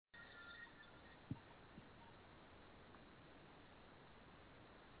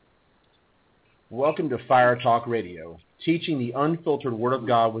Welcome to Fire Talk Radio, teaching the unfiltered Word of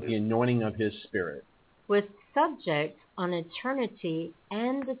God with the anointing of His Spirit. With subjects on eternity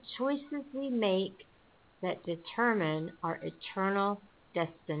and the choices we make that determine our eternal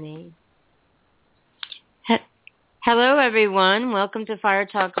destiny. Hello, everyone. Welcome to Fire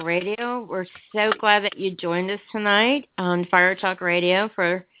Talk Radio. We're so glad that you joined us tonight on Fire Talk Radio.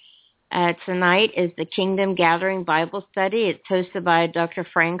 For tonight is the Kingdom Gathering Bible Study. It's hosted by Dr.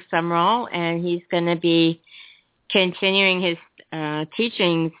 Frank Sumrall, and he's going to be continuing his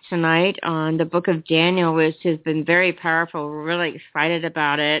teachings tonight on the book of Daniel, which has been very powerful. We're really excited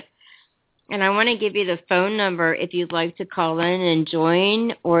about it. And I want to give you the phone number if you'd like to call in and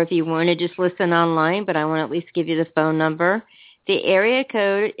join, or if you want to just listen online, but I want to at least give you the phone number. The area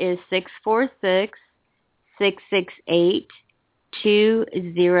code is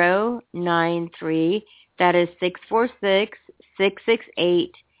 646-668-2093. That is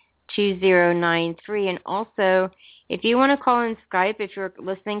 646-668-2093. And also, if you want to call in Skype, if you're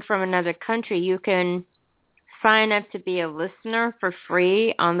listening from another country, you can sign up to be a listener for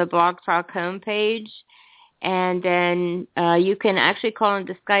free on the Blog Talk homepage. And then you can actually call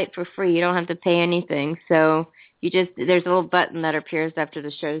into Skype for free. You don't have to pay anything. So there's a little button that appears after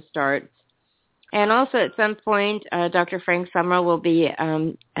the show starts. And also at some point, Dr. Frank Sumrall will be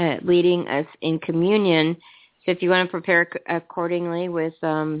leading us in communion. So if you want to prepare accordingly with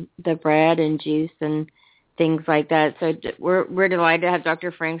the bread and juice and things like that. So we're delighted to have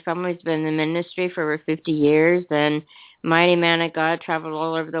Dr. Frank Sumrall. He's been in the ministry for over 50 years and mighty man of God, traveled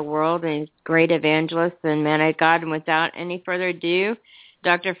all over the world, and he's a great evangelist and man of God. And without any further ado,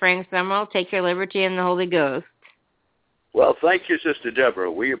 Dr. Frank Sumrall, take your liberty in the Holy Ghost. Well, thank you, Sister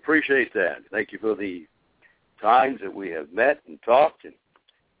Deborah. We appreciate that. Thank you for the times that we have met and talked, and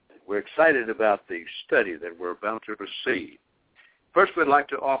we're excited about the study that we're about to proceed. First, we'd like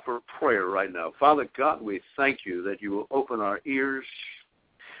to offer prayer right now. Father God, we thank you that you will open our ears,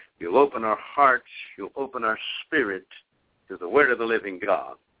 you'll open our hearts, you'll open our spirit to the word of the living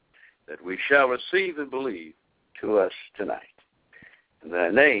God, that we shall receive and believe to us tonight. In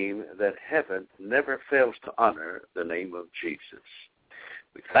the name that heaven never fails to honor, the name of Jesus.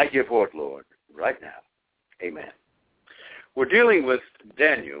 We thank you for it, Lord, right now. Amen. We're dealing with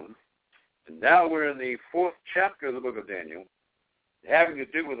Daniel, and now we're in the 4th chapter of the book of Daniel, having to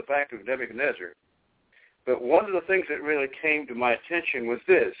do with the fact of Nebuchadnezzar. But one of the things that really came to my attention was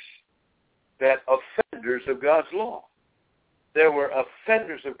this, that offenders of God's law. There were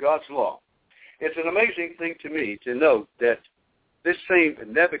offenders of God's law. It's an amazing thing to me to note that this same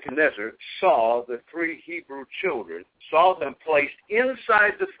Nebuchadnezzar saw the 3 Hebrew children, saw them placed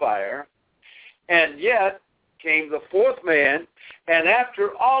inside the fire, and yet came the 4th man, and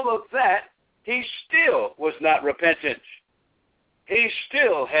after all of that, he still was not repentant. He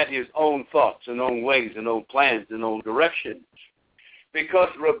still had his own thoughts and own ways and own plans and own directions,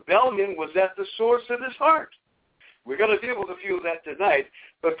 because rebellion was at the source of his heart. We're going to deal with a few of that tonight,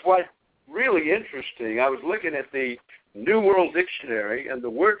 but what's really interesting, I was looking at the New World Dictionary, and the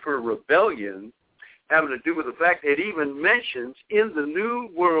word for rebellion having to do with the fact that it even mentions in the New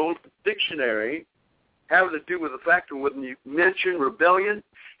World Dictionary, having to do with the fact that when you mention rebellion,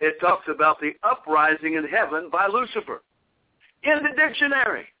 it talks about the uprising in heaven by Lucifer. In the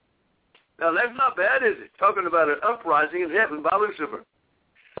dictionary. Now, that's not bad, is it? Talking about an uprising in heaven by Lucifer.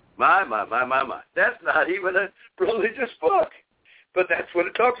 My. That's not even a religious book. But that's what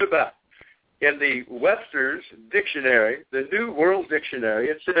it talks about. In the Webster's Dictionary, the New World Dictionary,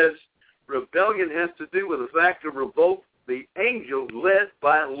 it says rebellion has to do with the fact of revolt, the angel led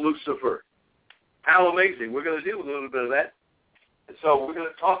by Lucifer. How amazing. We're going to deal with a little bit of that. And so we're going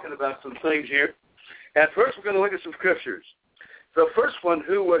to talk about some things here. At first, we're going to look at some scriptures. The first one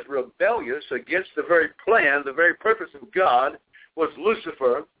who was rebellious against the very plan, the very purpose of God, was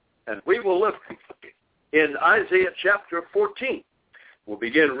Lucifer. And we will look in Isaiah chapter 14. We'll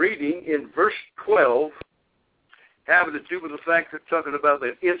begin reading in verse 12, having to do with the fact that talking about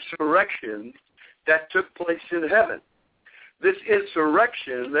the insurrection that took place in heaven. This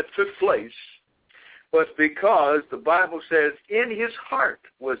insurrection that took place was because the Bible says in his heart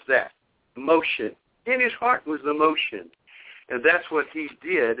was that motion. In his heart was the motion. And that's what he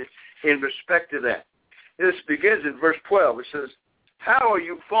did in respect to that. This begins in verse 12. It says, "How are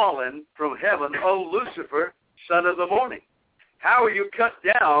you fallen from heaven, O Lucifer, son of the morning? How are you cut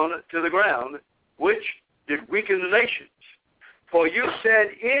down to the ground, which did weaken the nations? For you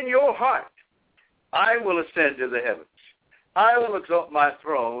said in your heart, I will ascend to the heavens. I will exalt my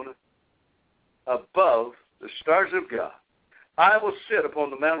throne above the stars of God. I will sit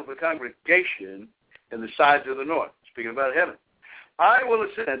upon the mount of the congregation in the sides of the north." Speaking about heaven. I will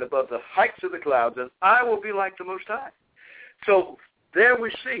ascend above the heights of the clouds, and I will be like the Most High. So there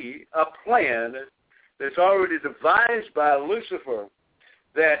we see a plan that's already devised by Lucifer,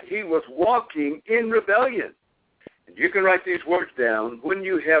 that he was walking in rebellion. And you can write these words down. When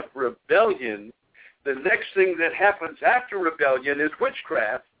you have rebellion, the next thing that happens after rebellion is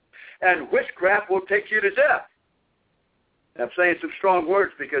witchcraft, and witchcraft will take you to death. I'm saying some strong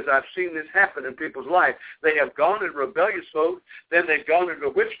words because I've seen this happen in people's life. They have gone in rebellious mode, then they've gone into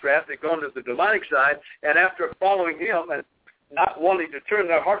witchcraft, they've gone to the demonic side, and after following him and not wanting to turn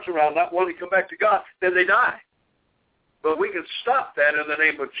their hearts around, not wanting to come back to God, then they die. But we can stop that in the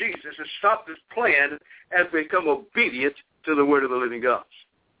name of Jesus and stop this plan as we become obedient to the word of the living God.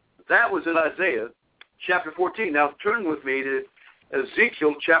 That was in Isaiah chapter 14. Now turn with me to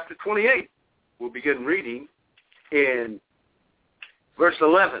Ezekiel chapter 28. We'll begin reading in verse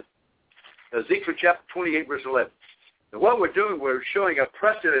 11. Ezekiel chapter 28, verse 11. And what we're doing, we're showing a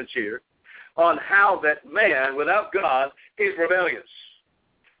precedence here on how that man without God is rebellious.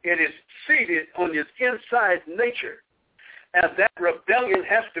 It is seated on his inside nature. And that rebellion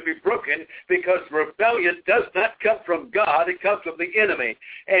has to be broken because rebellion does not come from God. It comes from the enemy.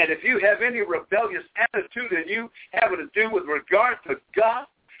 And if you have any rebellious attitude in you having to do with regard to God,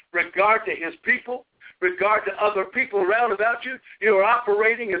 regard to his people, regard to other people around about you, you are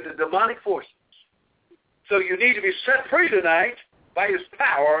operating in the demonic forces. So you need to be set free tonight by his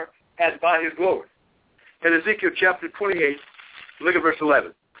power and by his glory. In Ezekiel chapter 28, look at verse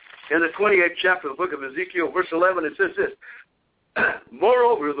 11. In the 28th chapter of the book of Ezekiel, verse 11, it says this,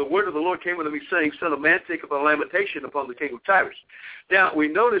 Moreover, the word of the Lord came unto me, saying, Son of man, take up a lamentation upon the king of Tyrus. Now, we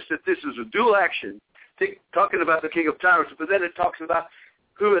notice that this is a dual action, talking about the king of Tyrus, but then it talks about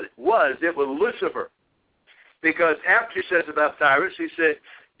who it was. It was Lucifer. Because after he says about Tyrus, he said,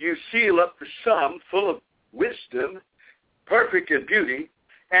 you seal up the sum, full of wisdom, perfect in beauty,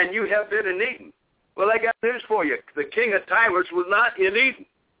 and you have been in Eden. Well, I got news for you. The king of Tyrus was not in Eden.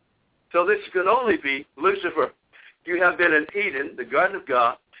 So this can only be Lucifer. You have been in Eden, the garden of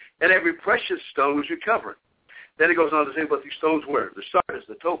God, and every precious stone was your covering. Then it goes on to say what these stones were: the sardis,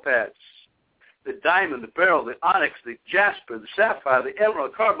 the topaz, the diamond, the beryl, the onyx, the jasper, the sapphire, the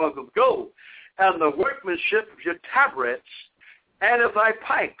emerald, carbuncle, the gold, and the workmanship of your tabrets and of thy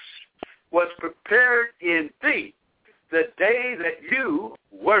pipes was prepared in thee the day that you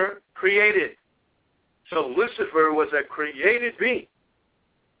were created. So Lucifer was a created being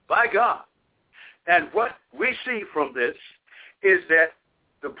by God. And what we see from this is that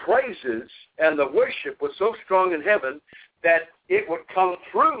the praises and the worship was so strong in heaven that it would come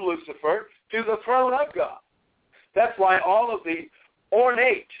through Lucifer to the throne of God. That's why all of the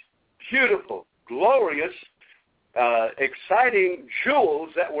ornate, beautiful, glorious, exciting jewels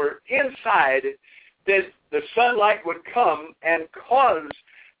that were inside, that the sunlight would come and cause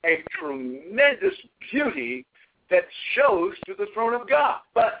a tremendous beauty that shows to the throne of God.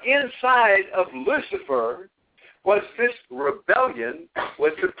 But inside of Lucifer was this rebellion,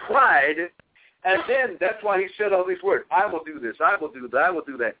 was the pride, and then that's why he said all these words. I will do this, I will do that, I will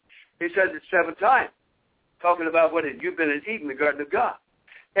do that. He said it 7 times, talking about what you've been in Eden, the garden of God.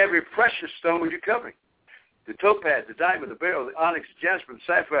 Every precious stone was your covering. The topaz, the diamond, the beryl, the onyx, the jasper, the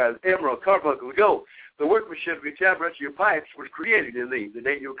sapphire, the emerald, carbuncle, the gold. The workmanship of your tabrets, your pipes was created in thee, the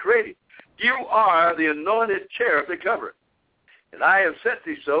day you were created. You are the anointed cherub that covereth. And I have set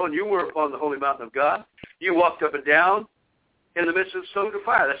thee so, and you were upon the holy mountain of God. You walked up and down in the midst of the stones of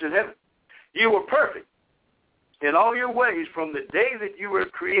fire. That's in heaven. You were perfect in all your ways from the day that you were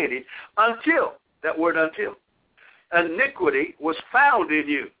created until, that word until, iniquity was found in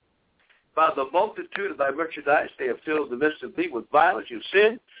you. By the multitude of thy merchandise they have filled the midst of thee with violence. You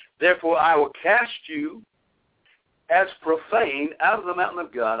sinned. Therefore I will cast you as profane out of the mountain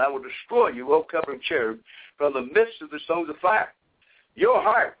of God. I will destroy you, O covering cherub, from the midst of the stones of fire. Your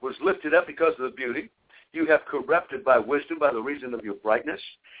heart was lifted up because of the beauty. You have corrupted by wisdom by the reason of your brightness.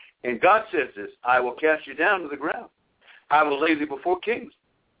 And God says this, I will cast you down to the ground. I will lay thee before kings,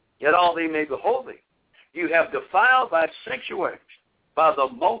 yet all they may behold thee. You have defiled thy sanctuaries by the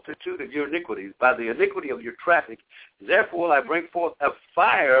multitude of your iniquities, by the iniquity of your traffic. Therefore will I bring forth a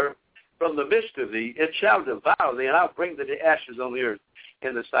fire from the midst of thee. It shall devour thee, and I'll bring thee to ashes on the earth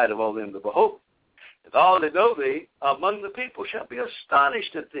in the sight of all them that behold. And all that know thee among the people shall be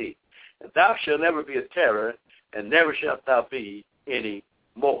astonished at thee. And thou shalt never be a terror, and never shalt thou be any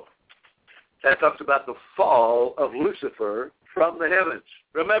more. That talks about the fall of Lucifer from the heavens.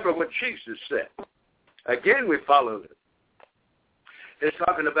 Remember what Jesus said. Again, we followed it. It's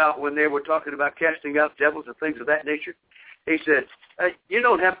talking about when they were talking about casting out devils and things of that nature. He said, you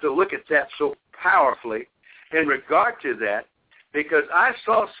don't have to look at that so powerfully in regard to that. because I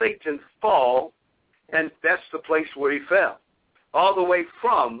saw Satan fall, and that's the place where he fell, all the way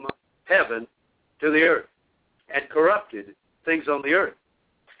from heaven to the earth and corrupted things on the earth.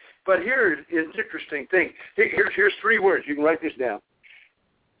 But here is an interesting thing. Here's 3 words. You can write this down.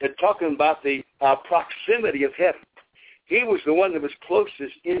 They're talking about the proximity of heaven. He was the one that was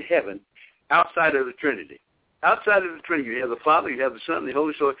closest in heaven outside of the Trinity. Outside of the Trinity, you have the Father, you have the Son, the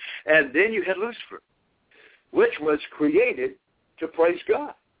Holy Spirit, and then you had Lucifer, which was created to praise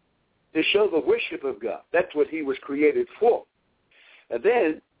God, to show the worship of God. That's what he was created for. And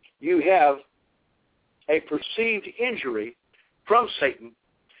then you have a perceived injury from Satan,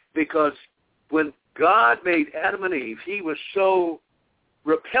 because when God made Adam and Eve, he was so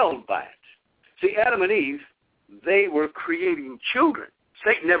repelled by it. See, Adam and Eve, they were creating children.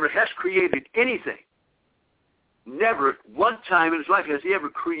 Satan never has created anything. Never one time in his life has he ever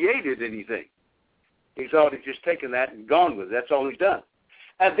created anything. He's already just taken that and gone with it. That's all he's done.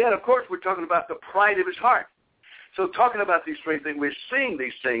 And then, of course, we're talking about the pride of his heart. So talking about these 3 things, we're seeing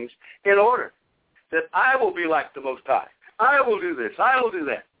these things in order. That I will be like the Most High. I will do this. I will do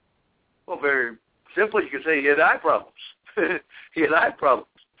that. Well, very simply, you can say he had eye problems. He had eye problems.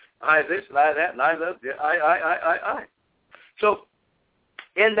 I this, and I that, and I love it. I. So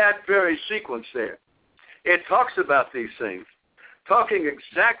in that very sequence there, it talks about these things, talking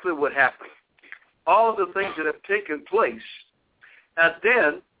exactly what happened, all the things that have taken place, and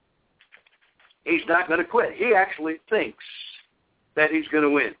then he's not going to quit. He actually thinks that he's going to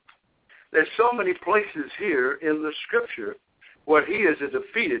win. There's so many places here in the Scripture where he is a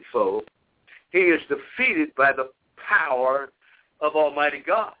defeated foe. He is defeated by the power of Almighty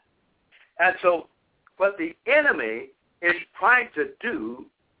God. And so what the enemy is trying to do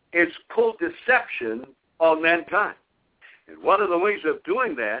is pull deception on mankind. And one of the ways of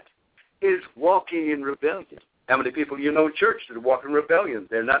doing that is walking in rebellion. How many people you know in church that are walking in rebellion?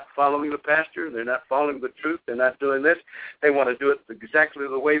 They're not following the pastor. They're not following the truth. They're not doing this. They want to do it exactly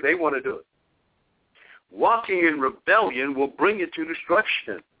the way they want to do it. Walking in rebellion will bring you to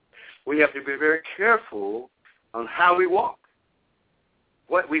destruction. We have to be very careful on how we walk,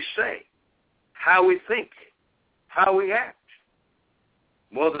 what we say, how we think, how we act.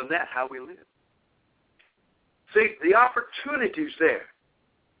 More than that, how we live. See, the opportunities there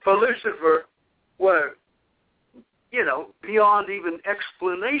for Lucifer were, beyond even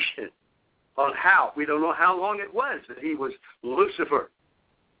explanation on how. We don't know how long it was that he was Lucifer,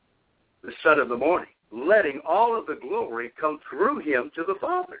 the son of the morning, letting all of the glory come through him to the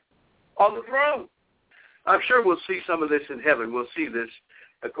Father on the throne. I'm sure we'll see some of this in heaven. We'll see this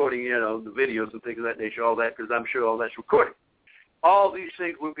according, the videos and things of that nature, all that, because I'm sure all that's recorded. All these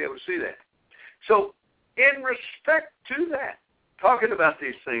things, we'll be able to see that. So in respect to that, talking about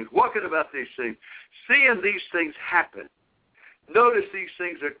these things, walking about these things, seeing these things happen, notice these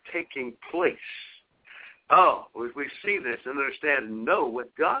things are taking place. Oh, we see this and understand and know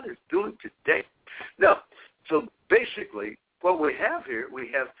what God is doing today. Now, so basically what we have here, we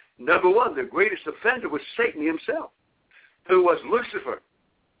have, number one, the greatest offender was Satan himself, who was Lucifer,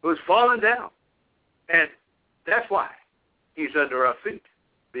 who was fallen down. And that's why he's under our feet,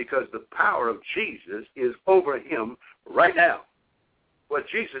 because the power of Jesus is over him right now. What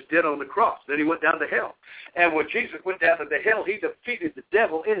Jesus did on the cross. Then he went down to hell. And when Jesus went down to the hell, he defeated the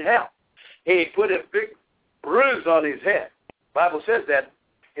devil in hell. He put a big bruise on his head. The Bible says that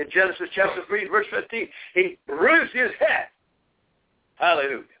in Genesis chapter 3, verse 15. He bruised his head.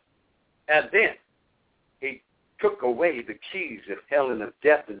 Hallelujah. And then he took away the keys of hell and of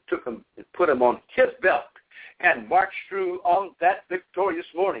death and took them and put them on his belt and marched through on that victorious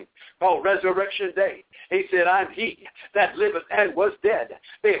morning called Resurrection Day. He said, I'm he that liveth and was dead.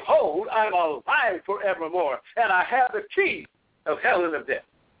 Behold, I'm alive forevermore, and I have the key of hell and of death.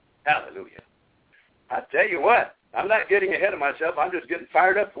 Hallelujah. I tell you what, I'm not getting ahead of myself. I'm just getting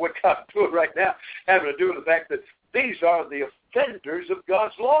fired up for what God's doing right now, having to do with the fact that these are the offenders of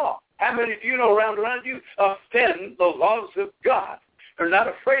God's law. How many do you know around you offend the laws of God? They're not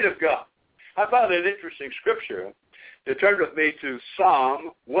afraid of God. I found an interesting scripture to turn with me to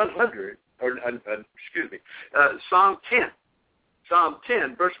Psalm 100, Psalm 10. Psalm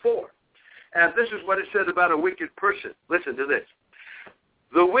 10, verse 4. And this is what it says about a wicked person. Listen to this.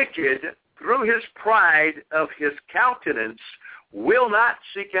 The wicked, through his pride of his countenance, will not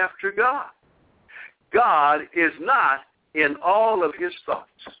seek after God. God is not in all of his thoughts.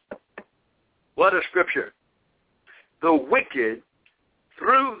 What a scripture. The wicked,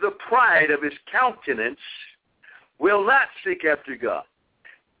 through the pride of his countenance, will not seek after God.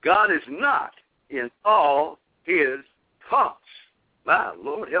 God is not in all his thoughts. My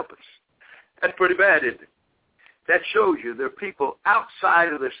Lord, help us. That's pretty bad, isn't it? That shows you they're people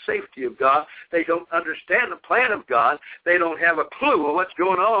outside of the safety of God. They don't understand the plan of God. They don't have a clue of what's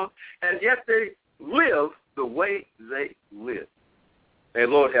going on, and yet they live the way they live. May the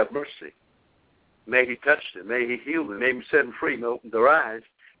Lord have mercy. May he touch them. May he heal them. May he set them free and open their eyes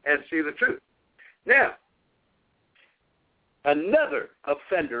and see the truth. Now, another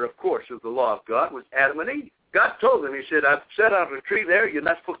offender, of course, of the law of God was Adam and Eve. God told them, he said, I've set out a tree there. You're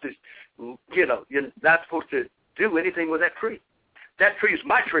not supposed to, you're not supposed to do anything with that tree. That tree is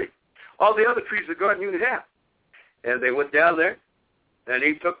my tree. All the other trees of the garden you can have. And they went down there, and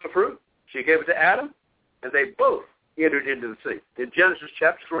Eve took the fruit. She gave it to Adam, and they both entered into the sea. In Genesis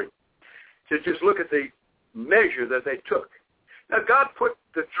chapter 3. So just look at the measure that they took. Now, God put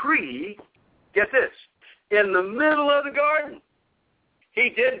the tree, get this, in the middle of the garden.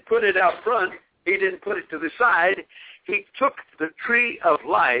 He didn't put it out front. He didn't put it to the side. He took the tree of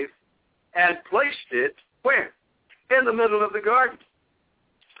life and placed it where? In the middle of the garden.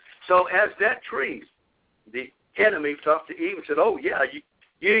 So as that tree, the enemy talked to Eve and said, oh, yeah,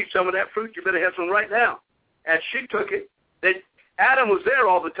 you need some of that fruit. You better have some right now. And she took it. Then Adam was there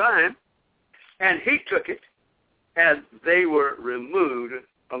all the time, and he took it, and they were removed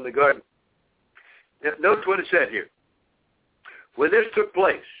from the garden. Now, notice what it said here. When this took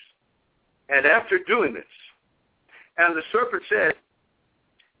place, and after doing this, and the serpent said,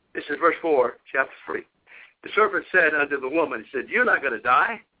 this is verse 4, chapter 3. The serpent said unto the woman, he said, you're not going to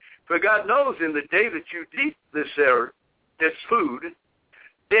die, for God knows in the day that you eat this food,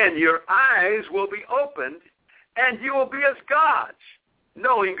 then your eyes will be opened, and you will be as gods,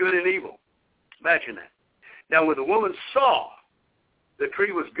 knowing good and evil. Imagine that. Now, when the woman saw the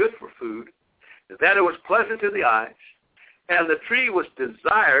tree was good for food, that it was pleasant to the eyes, and the tree was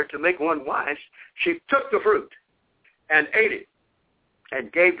desired to make one wise, she took the fruit and ate it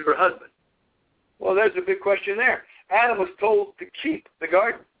and gave to her husband. Well, there's a big question there. Adam was told to keep the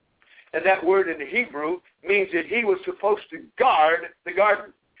garden. And that word in the Hebrew means that he was supposed to guard the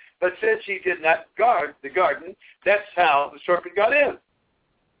garden. But since he did not guard the garden, that's how the serpent got in.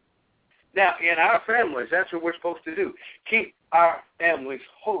 Now, in our families, that's what we're supposed to do. Keep our families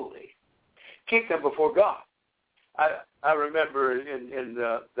holy. Keep them before God. I remember in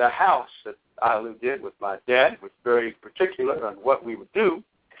the house that I lived in with my dad, was very particular on what we would do.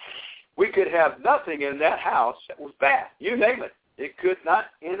 We could have nothing in that house that was bad. You name it. It could not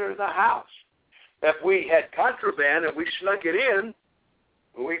enter the house. If we had contraband and we snuck it in,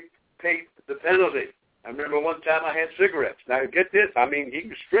 we paid the penalty. I remember one time I had cigarettes. Now, get this. I mean, he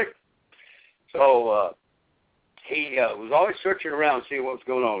was strict. So he was always searching around, seeing what was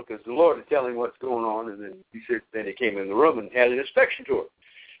going on, because the Lord would tell him what's going on, and then he came in the room and had an inspection tour.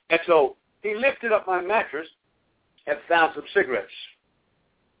 And so he lifted up my mattress and found some cigarettes.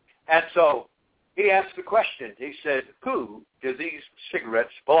 And so he asked the question. He said, who do these cigarettes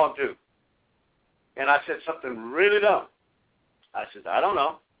belong to? And I said something really dumb. I said, I don't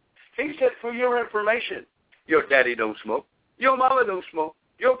know. He said, for your information, your daddy don't smoke. Your mama don't smoke.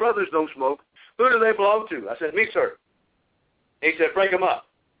 Your brothers don't smoke. Who do they belong to? I said, me, sir. He said, break them up.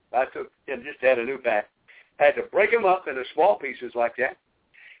 I took and just had a new pack. I had to break them up into small pieces like that.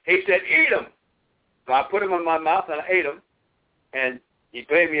 He said, eat them. So I put them in my mouth and I ate them. And he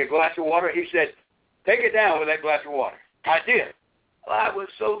gave me a glass of water. He said, take it down with that glass of water. I did. Well, I was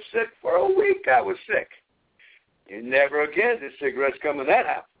so sick for a week. I was sick. And never again did cigarettes come in that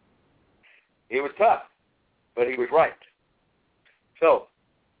house. He was tough, but he was right. So,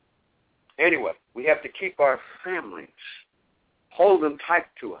 anyway, we have to keep our families, hold them tight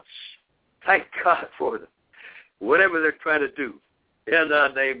to us. Thank God for them. Whatever they're trying to do, in the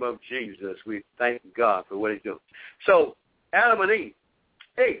name of Jesus, we thank God for what he's doing. So, Adam and Eve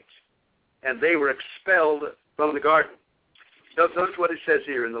ate, and they were expelled from the garden. Notice what it says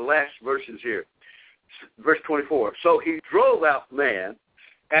here in the last verses here. Verse 24. So he drove out man,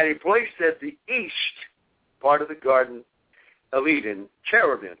 and he placed at the east part of the garden of Eden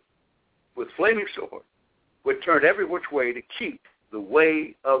cherubim with flaming sword, which turned every which way to keep the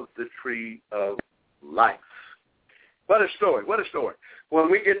way of the tree of life. What a story. What a story.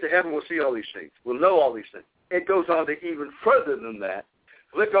 When we get to heaven, we'll see all these things. We'll know all these things. It goes on to even further than that.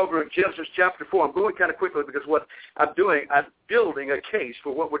 Look over at Genesis chapter 4. I'm going kind of quickly because what I'm doing, I'm building a case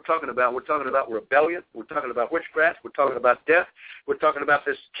for what we're talking about. We're talking about rebellion. We're talking about witchcraft. We're talking about death. We're talking about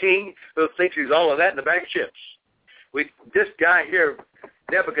this king who thinks he's all of that in a bag of chips. This guy here,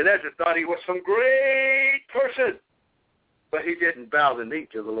 Nebuchadnezzar, thought he was some great person, but he didn't bow the knee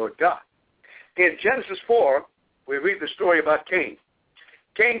to the Lord God. In Genesis 4, we read the story about Cain.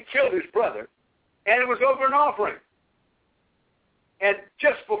 Cain killed his brother, and it was over an offering. And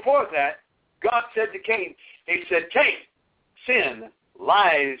just before that, God said to Cain, he said, Cain, sin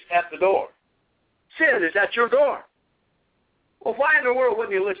lies at the door. Sin is at your door. Well, why in the world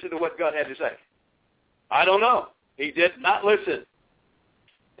wouldn't he listen to what God had to say? I don't know. He did not listen.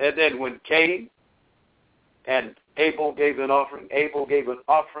 And then when Cain and Abel gave an offering, Abel gave an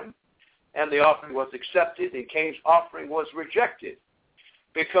offering, and the offering was accepted, and Cain's offering was rejected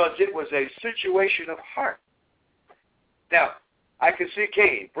because it was a situation of heart. Now, I can see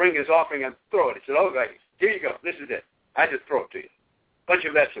Cain bring his offering and throw it. He said, okay, here you go. This is it. I just throw it to you. Bunch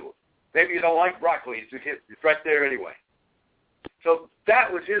of vegetables. Maybe you don't like broccoli. It's right there anyway. So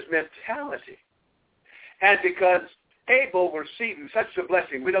that was his mentality. And because Abel received such a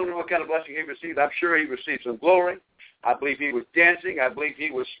blessing, we don't know what kind of blessing he received. I'm sure he received some glory. I believe he was dancing. I believe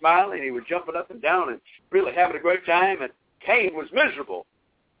he was smiling. He was jumping up and down and really having a great time. And Cain was miserable.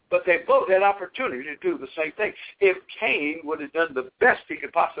 But they both had opportunity to do the same thing. If Cain would have done the best he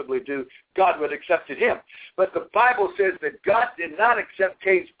could possibly do, God would have accepted him. But the Bible says that God did not accept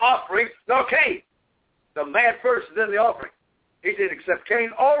Cain's offering, nor Cain. The man first and then the offering. He didn't accept Cain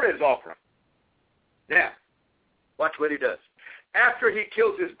or his offering. Now, watch what he does. After he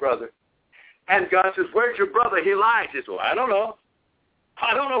kills his brother, and God says, where's your brother? He lies. He says, well, I don't know.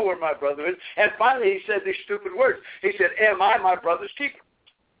 I don't know where my brother is. And finally he said these stupid words. He said, am I my brother's keeper?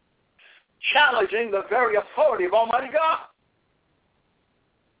 Challenging the very authority of Almighty God.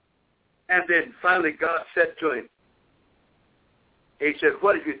 And then finally God said to him, he said,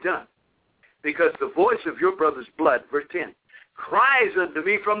 what have you done? Because the voice of your brother's blood, verse 10, cries unto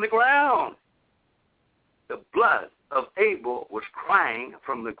me from the ground. The blood of Abel was crying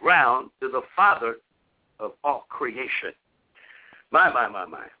from the ground to the Father of all creation. My.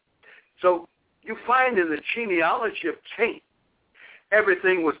 So you find in the genealogy of Cain,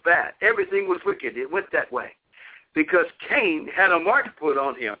 everything was bad. Everything was wicked. It went that way. Because Cain had a mark put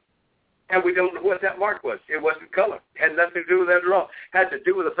on him. And we don't know what that mark was. It wasn't color. It had nothing to do with that at all. It had to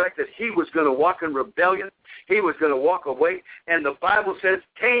do with the fact that he was going to walk in rebellion. He was going to walk away. And the Bible says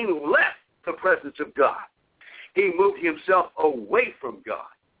Cain left the presence of God. He moved himself away from God.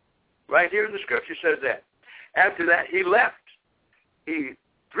 Right here in the scripture says that. After that, he left. He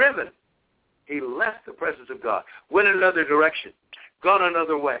left the presence of God. Went another direction. Gone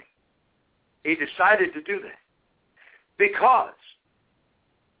another way. He decided to do that because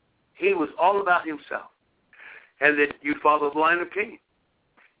he was all about himself. And then you follow the line of Cain.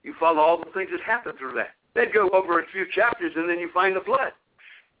 You follow all the things that happened through that. Then go over a few chapters and then you find the flood.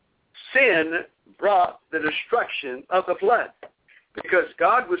 Sin brought the destruction of the flood because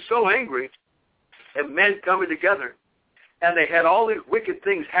God was so angry at men coming together and they had all these wicked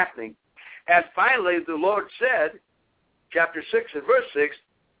things happening. And finally the Lord said, chapter 6 and verse 6,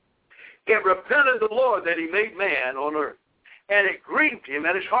 it repented the Lord that he made man on earth, and it grieved him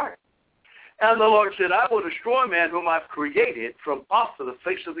at his heart. And the Lord said, I will destroy man whom I've created from off of the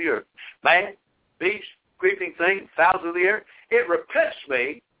face of the earth. Man, beast, creeping thing, fowls of the air, it repents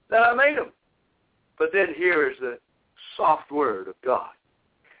me that I made them. But then here is the soft word of God.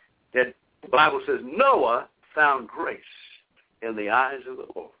 That the Bible says, Noah found grace in the eyes of the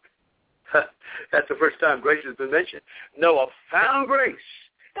Lord. That's the first time grace has been mentioned. Noah found grace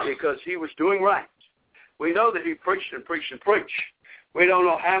because he was doing right. We know that he preached and preached and preached. We don't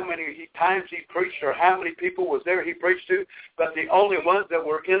know how many times he preached or how many people was there he preached to, but the only ones that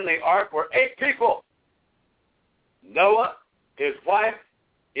were in the ark were 8 people. Noah, his wife,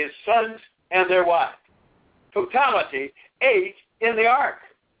 his sons, and their wife. Totality, 8 in the ark.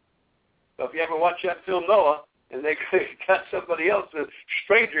 So if you ever watch that film Noah, and they got somebody else, a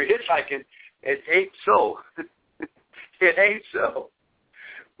stranger hitchhiking, it ain't so. It ain't so.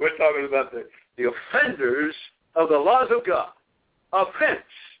 We're talking about the offenders of the laws of God. Offense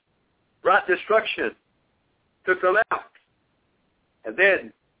brought destruction, took them out. And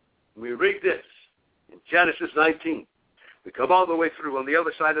then we read this in Genesis 19. We come all the way through on the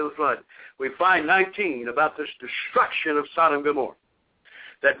other side of the flood. We find 19 about this destruction of Sodom and Gomorrah.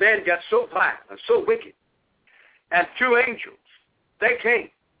 That man got so vile and so wicked. And 2 angels, they came.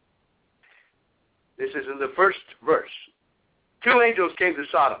 This is in the first verse. 2 angels came to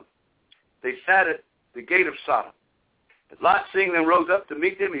Sodom. They sat at the gate of Sodom. And Lot, seeing them, rose up to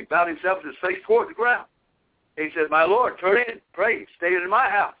meet them. He bowed himself with his face toward the ground. He said, my Lord, turn in, pray, stay in my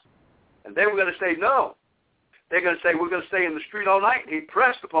house. And they were going to say, no. They're going to say, we're going to stay in the street all night. And he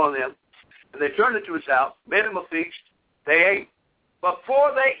pressed upon them. And they turned into his house, made him a feast. They ate.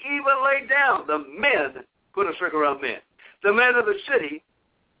 Before they even laid down, the men put a circle around men. The men of the city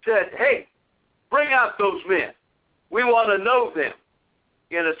said, hey, bring out those men. We want to know them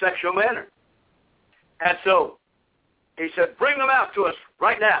in a sexual manner. And so he said, bring them out to us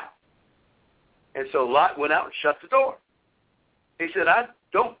right now. And so Lot went out and shut the door. He said, I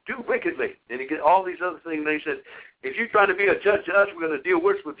don't do wickedly. And he get all these other things. And he said, if you're trying to be a judge to us, we're going to deal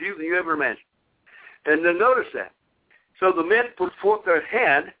worse with you than you ever imagined. And then notice that. So the men put forth their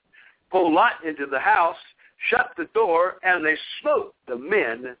hand, pulled Lot into the house, shut the door, and they smote the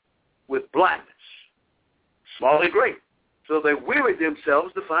men with blindness, small and great. So they wearied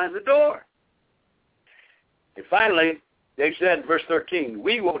themselves to find the door. And finally, they said in verse 13,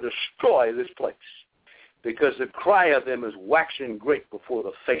 we will destroy this place, because the cry of them is waxing great before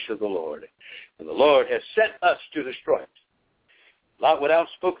the face of the Lord. And the Lord has sent us to destroy it. Lot went out and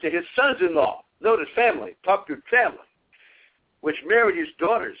spoke to his sons-in-law. Notice family, talked to family, which married his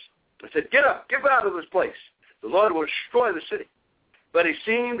daughters. I said, get up, get out of this place. The Lord will destroy the city. But he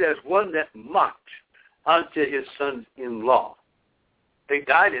seemed as one that mocked unto his sons-in-law. They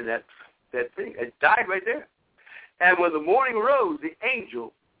died in that thing. They died right there. And when the morning rose, the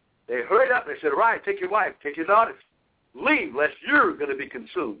angel, they hurried up. They said, arise, take your wife, take your daughters. Leave, lest you're going to be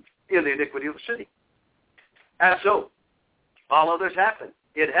consumed in the iniquity of the city. And so, all of this happened.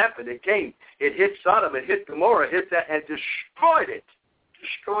 It happened. It came. It hit Sodom. It hit Gomorrah. Hit that and destroyed it.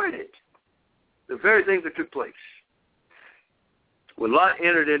 Destroyed it. The very thing that took place. When Lot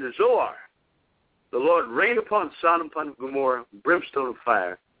entered into Zoar, the Lord rained upon Sodom, upon Gomorrah, brimstone of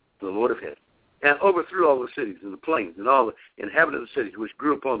fire, the Lord of heaven, and overthrew all the cities and the plains and all the inhabitants of the cities which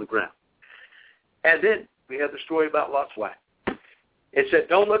grew upon the ground. And then we have the story about Lot's wife. It said,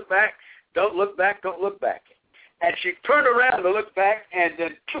 don't look back, don't look back, don't look back. And she turned around to look back, and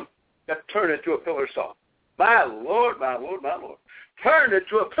then got turned into a pillar of salt. My Lord, my Lord, my Lord. Turned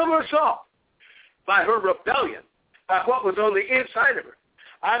into a pillar of salt by her rebellion, by what was on the inside of her.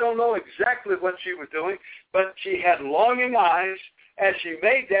 I don't know exactly what she was doing, but she had longing eyes. As she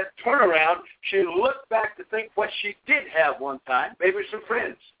made that turnaround, she looked back to think what she did have one time, maybe some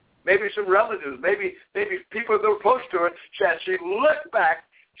friends, maybe some relatives, maybe people that were close to her. As she looked back,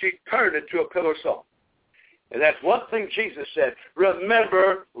 she turned into a pillar of salt. And that's one thing Jesus said,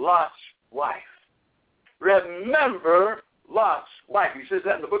 remember Lot's wife. Remember Lot's wife. He says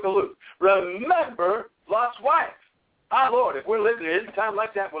that in the book of Luke. Remember Lot's wife. Ah, Lord, if we're living in a time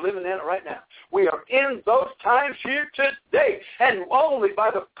like that, we're living in it right now. We are in those times here today. And only by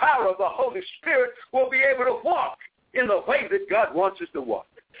the power of the Holy Spirit will we be able to walk in the way that God wants us to walk.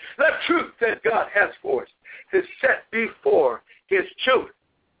 The truth that God has for us is set before his children.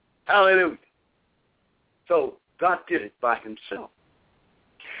 Hallelujah. So God did it by himself.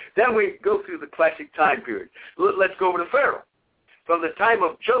 Then we go through the classic time period. Let's go over to Pharaoh. From the time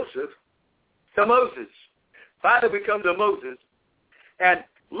of Joseph to Moses. Finally we come to Moses, and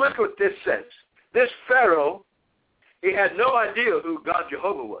look what this says. This Pharaoh, he had no idea who God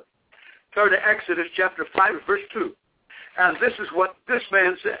Jehovah was. Turn to Exodus chapter 5, verse 2. And this is what this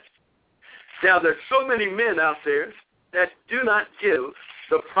man said. Now, there's so many men out there that do not give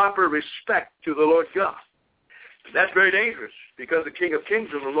the proper respect to the Lord God. And that's very dangerous, because the King of Kings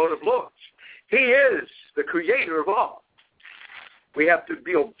and the Lord of Lords, he is the creator of all. We have to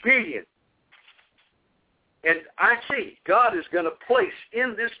be obedient. And I see God is going to place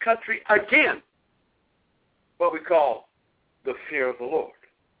in this country again what we call the fear of the Lord.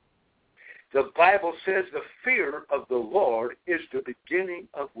 The Bible says the fear of the Lord is the beginning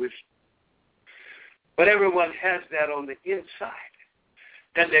of wisdom. But everyone has that on the inside.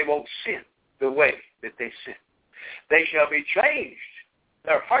 Then they won't sin the way that they sin. They shall be changed.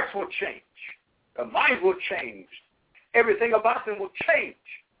 Their hearts will change. Their minds will change. Everything about them will change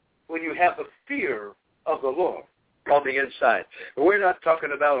when you have the fear of the Lord on the inside. But we're not talking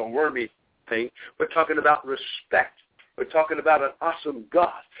about a wormy thing. We're talking about respect. We're talking about an awesome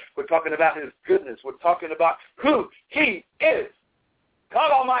God. We're talking about his goodness. We're talking about who he is.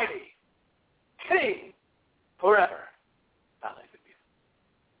 God Almighty, King forever. Hallelujah.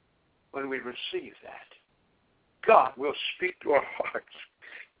 When we receive that, God will speak to our hearts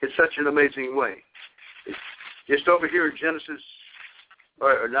in such an amazing way. It's just over here in Genesis,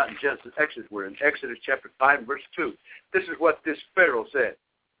 or not in Genesis, Exodus. We're in Exodus chapter 5, verse 2. This is what this Pharaoh said.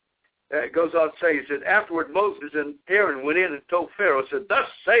 It goes on to say, he said, afterward Moses and Aaron went in and told Pharaoh, said, thus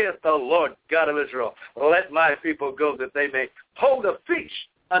saith the Lord God of Israel, let my people go that they may hold a feast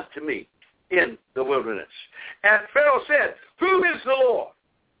unto me in the wilderness. And Pharaoh said, who is the Lord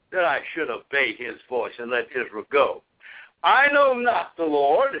that I should obey his voice and let Israel go? I know not the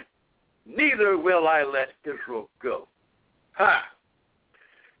Lord, neither will I let Israel go. Ha!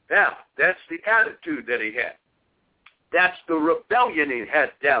 Now, that's the attitude that he had. That's the rebellion he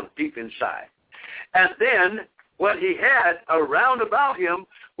had down deep inside. And then what he had around about him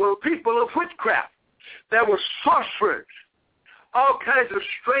were people of witchcraft. There were sorcerers, All kinds of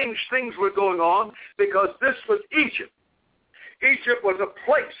strange things were going on because this was Egypt. Egypt was a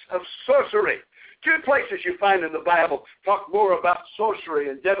place of sorcery. Two places you find in the Bible talk more about sorcery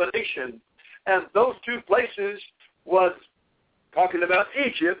and divination. And those two places was talking about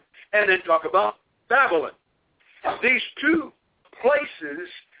Egypt and then talk about Babylon. These two places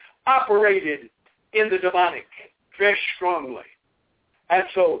operated in the demonic very strongly. And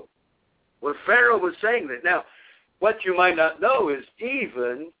so when Pharaoh was saying that, now, what you might not know is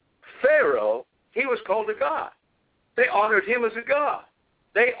even Pharaoh, he was called a god. They honored him as a god.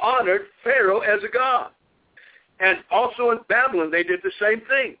 They honored Pharaoh as a god. And also in Babylon, they did the same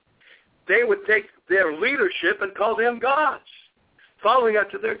thing. They would take their leadership and call them gods, following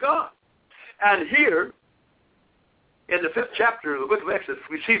after their god. And here, in the 5th chapter of the book of Exodus,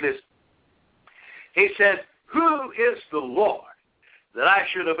 we see this. He said, who is the Lord that I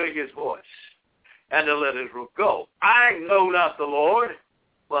should obey his voice and to let Israel go? I know not the Lord.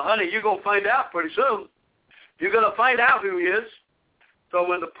 Well, honey, you're going to find out pretty soon. You're going to find out who he is. So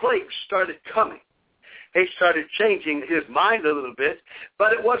when the plagues started coming, he started changing his mind a little bit,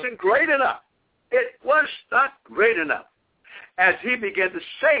 but it wasn't great enough. It was not great enough. As he began to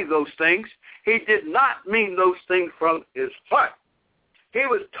say those things, he did not mean those things from his heart. He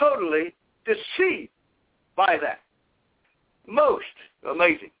was totally deceived by that. Most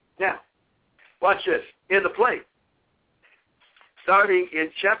amazing. Now, watch this. In the plague, starting in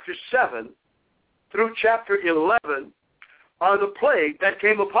chapter 7 through chapter 11, are the plague that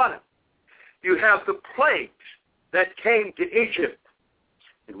came upon him. You have the plagues that came to Egypt.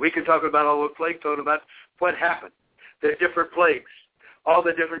 And we can talk about all the plagues, talking about what happened, the different plagues, all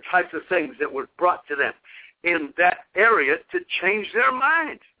the different types of things that were brought to them in that area to change their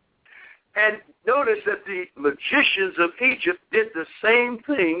minds. And notice that the magicians of Egypt did the same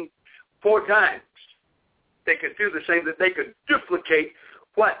thing 4 times. They could do the same, that they could duplicate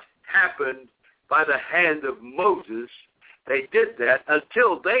what happened by the hand of Moses. They did that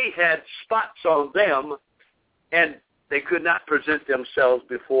until they had spots on them and they could not present themselves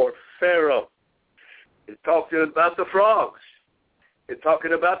before Pharaoh. It talked about the frogs. It's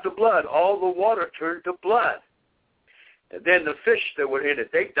talking about the blood. All the water turned to blood. And then the fish that were in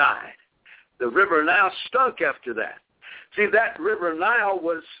it, they died. The river Nile stunk after that. See, that river Nile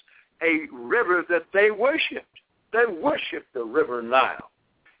was a river that they worshipped. They worshipped the river Nile.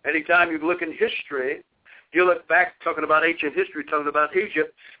 Anytime you look in history, you look back, talking about ancient history, talking about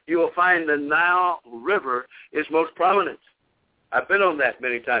Egypt, you will find the Nile River is most prominent. I've been on that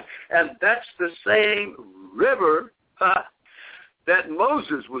many times. And that's the same river that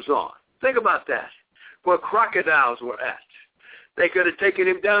Moses was on. Think about that, where crocodiles were at. They could have taken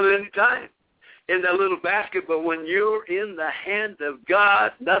him down at any time in that little basket, but when you're in the hand of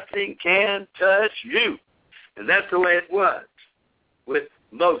God, nothing can touch you. And that's the way it was with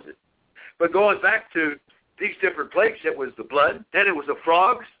Moses. But going back to these different plagues, it was the blood, then it was the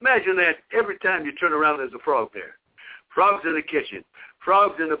frogs. Imagine that every time you turn around, there's a frog there. Frogs in the kitchen,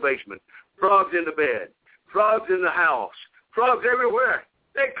 frogs in the basement, frogs in the bed, frogs in the house, frogs everywhere.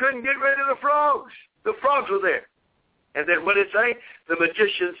 They couldn't get rid of the frogs. The frogs were there. And then what did it say? The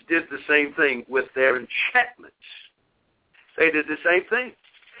magicians did the same thing with their enchantments. They did the same thing.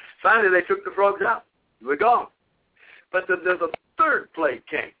 Finally, they took the frogs out. They were gone. But the 3rd plague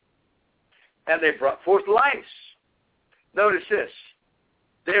came, and they brought forth lice. Notice this.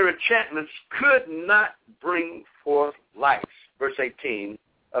 Their enchantments could not bring forth lice. Verse 18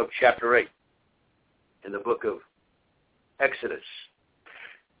 of chapter 8 in the book of Exodus.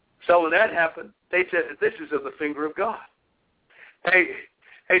 So when that happened, they said that this is of the finger of God. They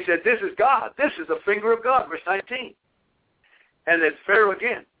said, this is God. This is the finger of God, verse 19. And then Pharaoh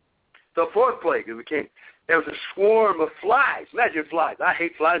again. The 4th plague, there was a swarm of flies. Imagine flies. I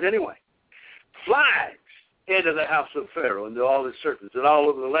hate flies anyway. Flies into the house of Pharaoh, into all his servants, and all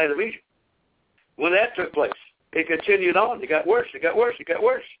over the land of Egypt. When that took place, it continued on. It got worse. It got worse. It got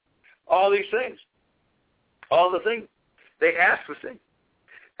worse. All these things. All the things. They asked for things.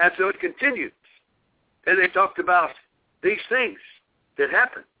 And so it continued. And they talked about these things that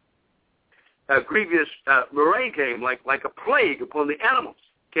happened. A grievous murrain came, like a plague upon the animals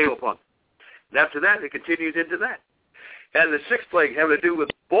came upon them. And after that, it continued into that. And the 6th plague, having to do with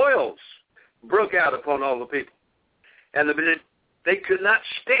boils, broke out upon all the people. And they could not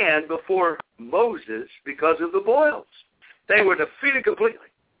stand before Moses because of the boils. They were defeated completely.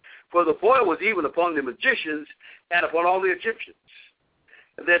 For the boil was even upon the magicians and upon all the Egyptians.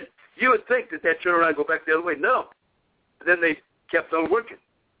 And then you would think that they'd turn around and go back the other way. No. And then they kept on working,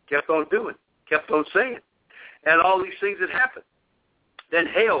 kept on doing, kept on saying. And all these things had happened. Then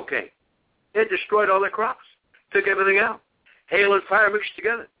hail came. It destroyed all their crops, took everything out. hail and fire mixed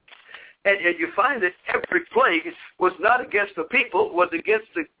together. And you find that every plague was not against the people, was against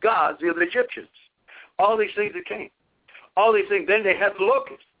the gods of the Egyptians. All these things that came. All these things. Then they had the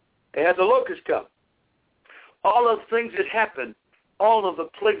locusts. They had the locusts come. All of the things that happened, all of the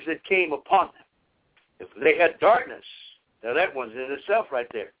plagues that came upon them. If they had darkness, now that one's in itself right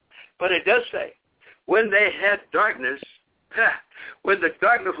there. But it does say, when they had darkness, when the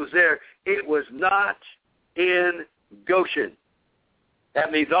darkness was there, it was not in Goshen.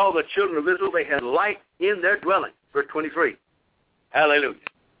 That means all the children of Israel, they had light in their dwelling. Verse 23. Hallelujah.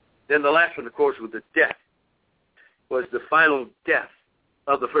 Then the last one, of course, was the death. Was the final death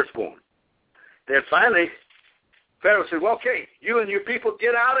of the firstborn. Then finally, Pharaoh said, well, okay, you and your people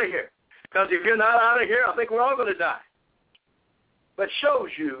get out of here. Because if you're not out of here, I think we're all going to die. But shows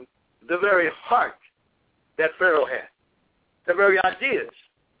you the very heart that Pharaoh had. The very ideas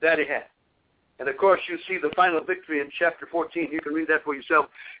that he had. And, of course, you see the final victory in chapter 14. You can read that for yourself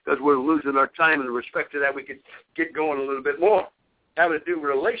because we're losing our time. And in respect to that, we could get going a little bit more. Having to do with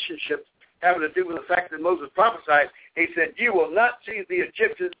relationships, having to do with the fact that Moses prophesied. He said, you will not see the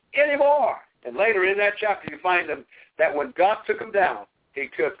Egyptians anymore. And later in that chapter, you find them that when God took them down, he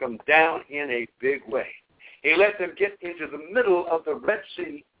took them down in a big way. He let them get into the middle of the Red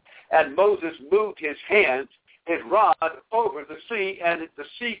Sea, and Moses moved his hand, his rod, over the sea, and the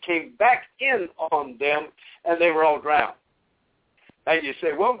sea came back in on them, and they were all drowned. And you say,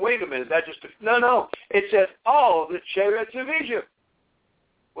 well, wait a minute, that just... No. It says all the chariots of Egypt.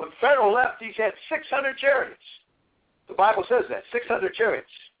 When Pharaoh left, he had 600 chariots. The Bible says that, 600 chariots.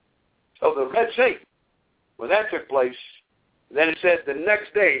 So the Red Sea, when that took place, then it said the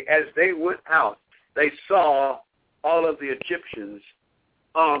next day, as they went out, they saw all of the Egyptians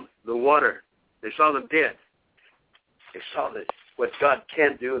on the water. They saw them dead. They saw that what God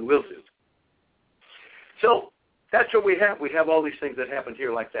can do and will do. So that's what we have. We have all these things that happened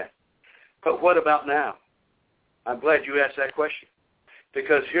here like that. But what about now? I'm glad you asked that question.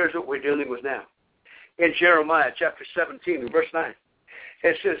 Because here's what we're dealing with now. In Jeremiah chapter 17 and verse 9,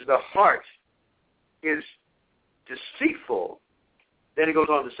 it says the heart is deceitful. Then he goes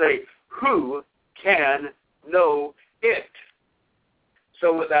on to say, who can know it?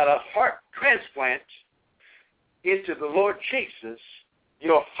 So without a heart transplant into the Lord Jesus,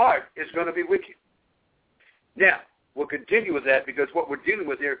 your heart is going to be wicked. Now, we'll continue with that because what we're dealing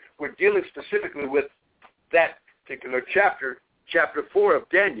with here, we're dealing specifically with that particular chapter 4 of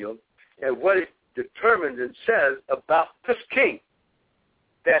Daniel, and what it determines and says about this king,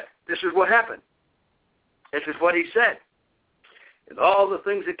 that this is what happened. This is what he said. And all the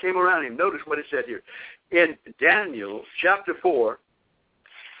things that came around him. Notice what it said here. In Daniel chapter 4,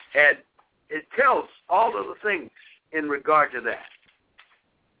 and it tells all of the things in regard to that.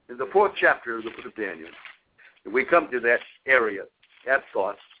 In the 4th chapter of the book of Daniel, we come to that area, that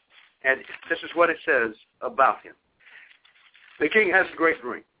thought, and this is what it says about him. The king has a great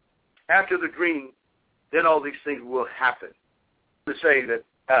dream. After the dream, then all these things will happen. To say that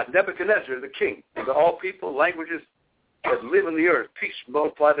Nebuchadnezzar, the king, of all people, languages that live on the earth, peace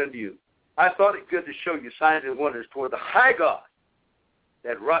multiplied unto you. I thought it good to show you signs and wonders toward the high God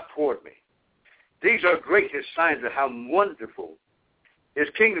that wrought toward me. These are great his signs of how wonderful. His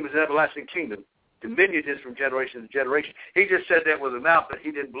kingdom is an everlasting kingdom. Dominion is from generation to generation. He just said that with his mouth, but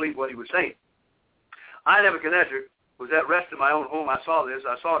he didn't believe what he was saying. I, Nebuchadnezzar, was at rest in my own home. I saw this.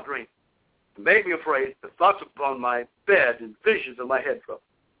 I saw a dream. It made me afraid. The thoughts upon my bed and visions of my head troubled.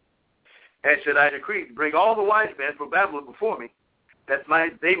 And said, I decreed to bring all the wise men from Babylon before me, that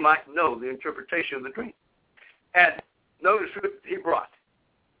they might know the interpretation of the dream. And notice who he brought.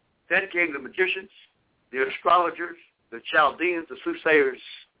 Then came the magicians, the astrologers, the Chaldeans, the soothsayers,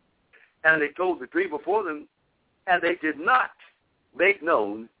 and they told the dream before them, and they did not make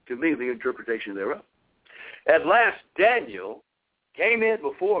known to me the interpretation thereof. At last, Daniel came in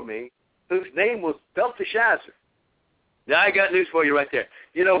before me, whose name was Belteshazzar. Now, I got news for you right there.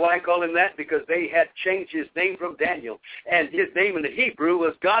 You know why I call him that? Because they had changed his name from Daniel, and his name in the Hebrew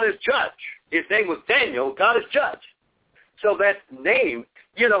was God is Judge. His name was Daniel, God is Judge. So that name,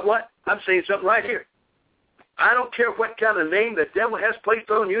 you know what? I'm saying something right here. I don't care what kind of name the devil has placed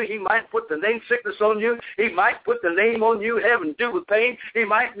on you. He might put the name sickness on you. He might put the name on you having to do with pain. He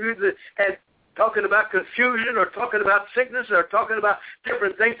might use it as talking about confusion or talking about sickness or talking about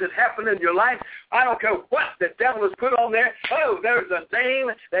different things that happen in your life. I don't care what the devil has put on there. Oh, there's a name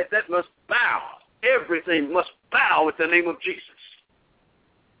that must bow. Everything must bow at the name of Jesus.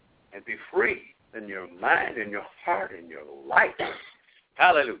 And be free in your mind, in your heart, in your life.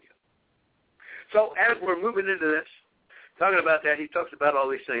 Hallelujah. So as we're moving into this, talking about that, he talks about all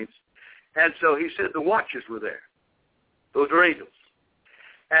these things. And so he said the watchers were there. Those are angels.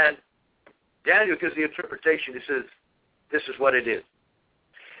 And Daniel gives the interpretation. He says, this is what it is.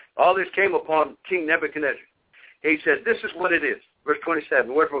 All this came upon King Nebuchadnezzar. He said, this is what it is. Verse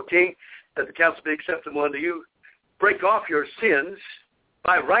 27, wherefore, King, that the counsel be acceptable unto you, break off your sins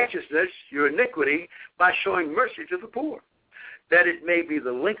by righteousness, your iniquity, by showing mercy to the poor, that it may be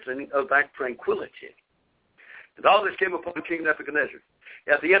the lengthening of thy tranquility. And all this came upon King Nebuchadnezzar.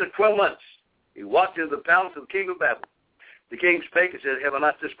 At the end of 12 months, he walked into the palace of the king of Babylon. The king spake and said, have I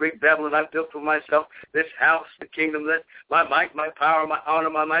not this great Babylon I built for myself, this house, the kingdom, that my might, my power, my honor,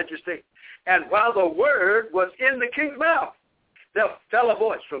 my majesty? And while the word was in the king's mouth, there fell a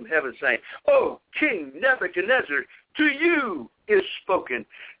voice from heaven saying, O King Nebuchadnezzar, to you is spoken,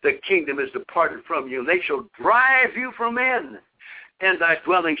 the kingdom is departed from you, and they shall drive you from men, and thy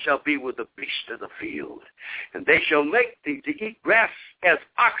dwelling shall be with the beasts of the field. And they shall make thee to eat grass as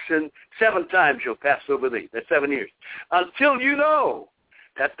oxen 7 times shall pass over thee. That's 7 years. Until you know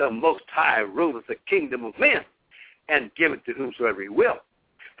that the Most High ruleth the kingdom of men, and giveth to whomsoever he will.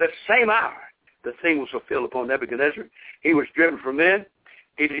 The same hour the thing was fulfilled upon Nebuchadnezzar. He was driven from men.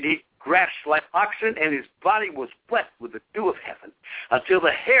 He did eat grass like oxen, and his body was wet with the dew of heaven, until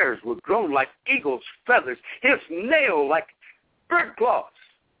the hairs were grown like eagle's feathers, his nail like bird claws.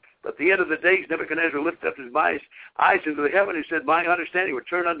 But at the end of the days, Nebuchadnezzar lifted up his eyes into the heaven. He said, my understanding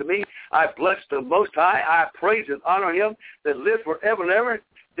returned unto me. I bless the Most High. I praise and honor him that lives forever and ever.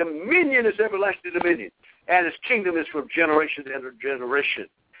 Dominion is everlasting dominion, and his kingdom is from generation to generation.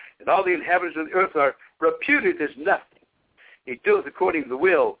 And all the inhabitants of the earth are reputed as nothing. He doeth according to the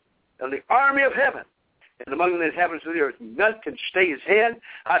will of the army of heaven. And among the inhabitants of the earth, none can stay his hand.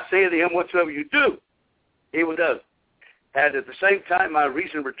 I say to him, whatsoever you do, he will do. And at the same time, my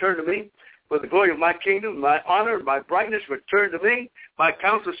reason returned to me. For the glory of my kingdom, my honor, my brightness returned to me. My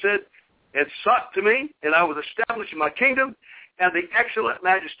counsel said, and sought to me, and I was established in my kingdom, and the excellent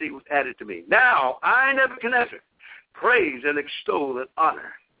majesty was added to me. Now I, Nebuchadnezzar, praise and extol and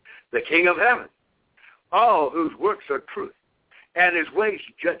honor the King of heaven, all whose works are truth, and his ways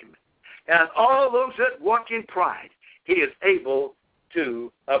judgment. And all those that walk in pride, he is able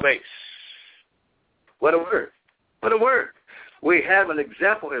to abase. What a word. What a word. We have an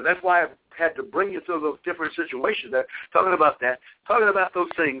example here. That's why I've had to bring you through those different situations there, talking about that, talking about those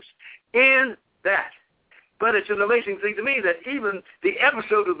things in that. But it's an amazing thing to me that even the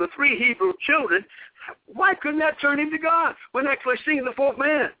episode of the 3 Hebrew children, why couldn't that turn him to God when actually seeing the 4th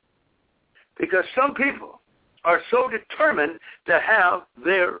man? Because some people are so determined to have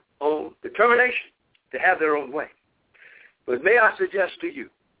their own determination, to have their own way. But may I suggest to you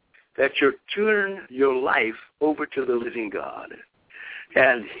that you turn your life over to the living God,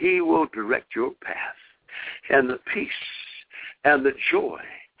 and he will direct your path, and the peace and the joy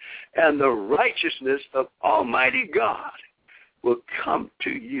and the righteousness of Almighty God will come to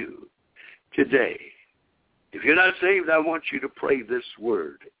you today. If you're not saved, I want you to pray this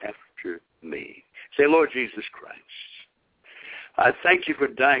word after me. Say, Lord Jesus Christ, I thank you for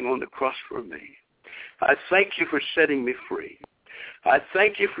dying on the cross for me. I thank you for setting me free. I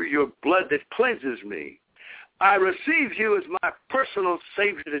thank you for your blood that cleanses me. I receive you as my personal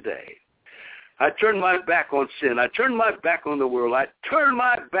Savior today. I turn my back on sin. I turn my back on the world. I turn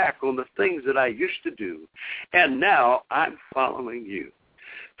my back on the things that I used to do. And now I'm following you.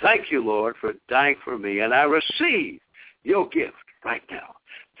 Thank you, Lord, for dying for me. And I receive your gift right now.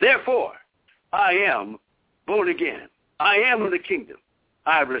 Therefore, I am born again. I am in the kingdom.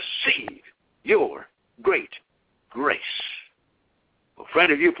 I receive your great grace. Well,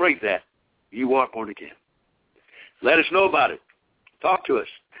 friend, if you prayed that, you are born again. Let us know about it. Talk to us.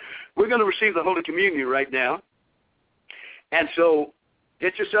 We're going to receive the Holy Communion right now. And so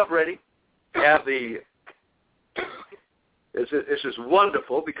get yourself ready. Have the... This is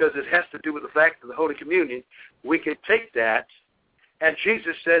wonderful because it has to do with the fact of the Holy Communion. We can take that, and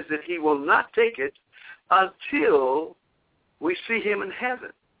Jesus says that he will not take it until we see him in heaven.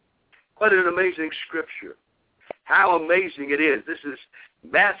 What an amazing scripture. How amazing it is. This is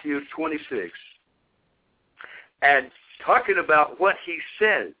Matthew 26. And talking about what he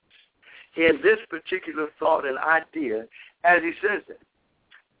says in this particular thought and idea as he says it.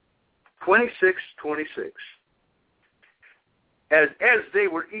 26:26. As they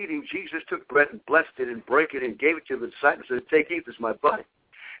were eating, Jesus took bread and blessed it and brake it and gave it to the disciples and said, take, eat, this is my body.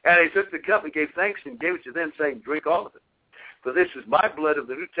 And he took the cup and gave thanks and gave it to them, saying, drink all of it. For this is my blood of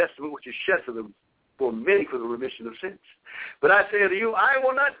the New Testament, which is shed for many for the remission of sins. But I say unto you, I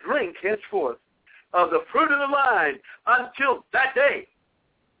will not drink henceforth of the fruit of the vine until that day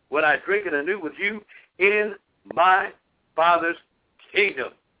when I drink it anew with you in my Father's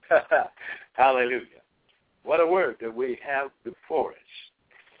kingdom. Hallelujah. What a word that we have before us.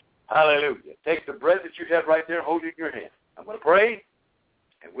 Hallelujah. Take the bread that you have right there, hold it in your hand. I'm going to pray,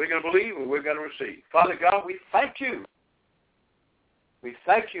 and we're going to believe, and we're going to receive. Father God, we thank you. We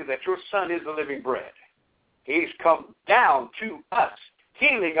thank you that your Son is the living bread. He's come down to us,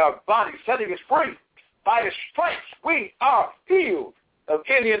 healing our bodies, setting us free. By his stripes, we are healed of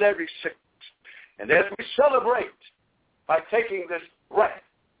any and every sickness. And as we celebrate by taking this bread,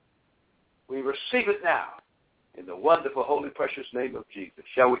 we receive it now in the wonderful, holy, precious name of Jesus.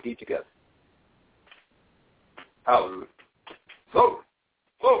 Shall we eat together? Hallelujah. Glory,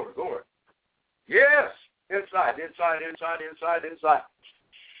 glory, glory. Yes, inside.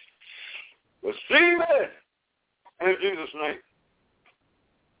 Receive it in Jesus' name.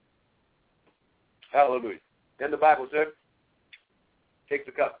 Hallelujah. Then the Bible said, take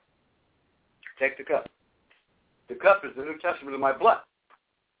the cup. Take the cup. The cup is the New Testament of my blood.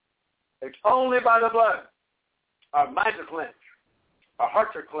 It's only by the blood our minds are cleansed. Our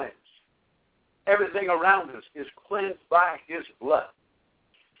hearts are cleansed. Everything around us is cleansed by his blood.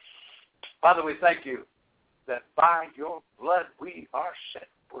 Father, we thank you that by your blood we are set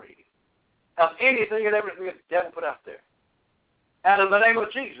free of anything and everything that the devil put out there. And in the name of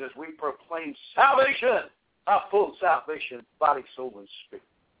Jesus, we proclaim salvation, a full salvation, body, soul, and spirit.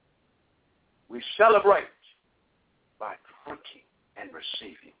 We celebrate by drinking and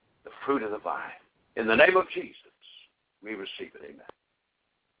receiving the fruit of the vine. In the name of Jesus, we receive it. Amen.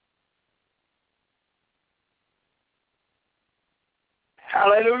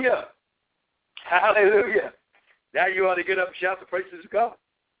 Hallelujah. Hallelujah. Now you ought to get up and shout the praises of God.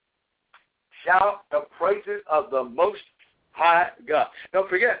 Shout the praises of the Most High God. Don't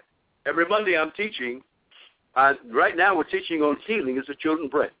forget, every Monday I'm teaching. Right now we're teaching on healing as the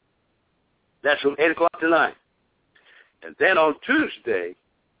children's bread. That's from 8 o'clock to 9. And then on Tuesday,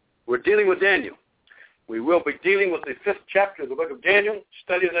 we're dealing with Daniel. We will be dealing with the 5th chapter of the book of Daniel,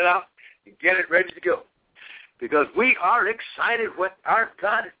 studying it out, and get it ready to go. Because we are excited what our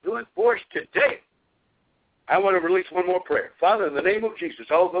God is doing for us today. I want to release one more prayer. Father, in the name of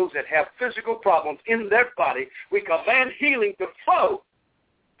Jesus, all those that have physical problems in their body, we command healing to flow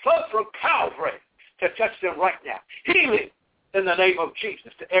from Calvary to touch them right now. Healing in the name of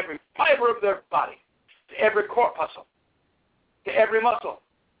Jesus to every fiber of their body, to every corpuscle, to every muscle,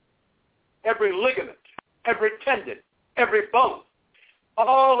 every ligament, every tendon, every bone.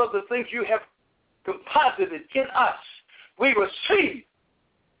 All of the things you have composited in us, we receive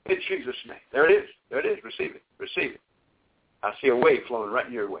in Jesus' name. There it is. There it is. Receive it. Receive it. I see a wave flowing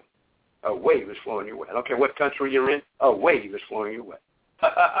right your way. A wave is flowing your way. I don't care what country you're in. A wave is flowing your way.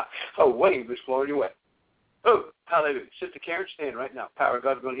 A wave is flowing your way. Oh, hallelujah. Sister Karen, stand right now. Power of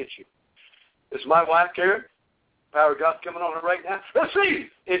God is going to hit you. This is my wife, Karen. Power of God's coming on her right now. Receive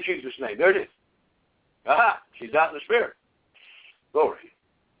in Jesus' name. There it is. Aha. She's out in the spirit. Glory.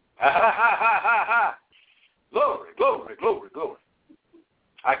 Ha, ha, ha, ha, ha, ha. Glory, glory, glory, glory.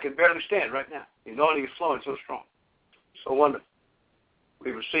 I can barely stand right now. The anointing is flowing so strong. So wonderful.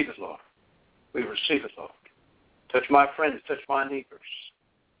 We receive it, Lord. We receive it, Lord. Touch my friends, touch my neighbors.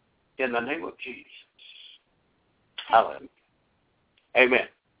 In the name of Jesus. Hallelujah. Amen.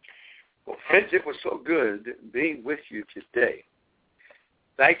 Well, friends, it was so good being with you today.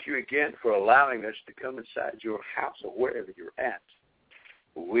 Thank you again for allowing us to come inside your house or wherever you're at.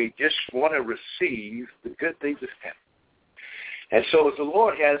 We just want to receive the good things of heaven. And so as the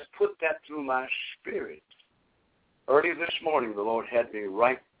Lord has put that through my spirit, early this morning the Lord had me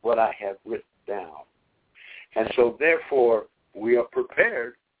write what I have written down. And so therefore we are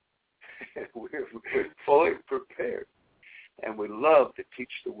prepared. We're fully prepared. And we love to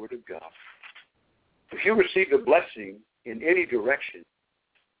teach the Word of God. If you receive a blessing in any direction,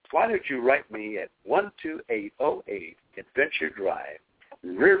 why don't you write me at 12808 Adventure Drive,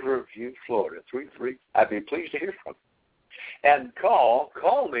 Riverview, Florida, 33. I'd be pleased to hear from you. And call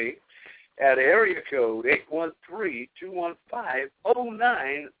me at area code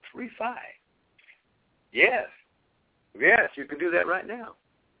 813-215-0935. Yes, you can do that right now.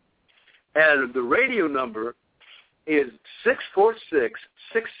 And the radio number is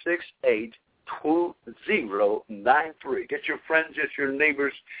 646-668-2093. Get your friends, get your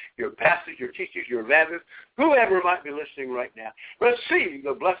neighbors, your pastors, your teachers, your evangelists, whoever might be listening right now. Receive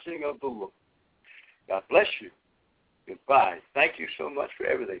the blessing of the Lord. God bless you. Goodbye. Thank you so much for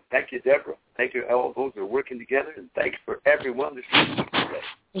everything. Thank you, Deborah. Thank you, all those that are working together, and thanks for everyone that's listening today.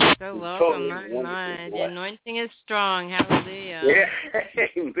 You're so welcome. My. The anointing is strong. Hallelujah. Yeah.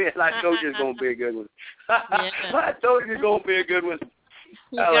 Amen. I told you it's going to be a good one. I told you it's going to be a good one.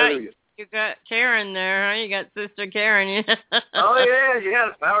 Hallelujah. You got Karen there, huh? You got Sister Karen. Oh, yeah.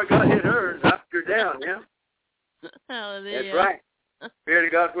 The power of God hit her and knocked her down, yeah. Hallelujah. That's right. Spirit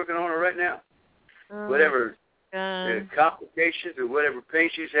of God's working on her right now. Whatever complications or whatever pain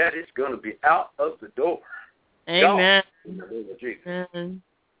she's had, it's going to be out of the door. Amen. Amen.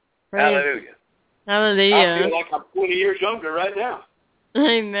 Hallelujah. Hallelujah. I feel like I'm 20 years younger right now.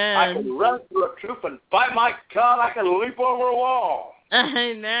 Amen. I can run through a troop, and by my God, I can leap over a wall.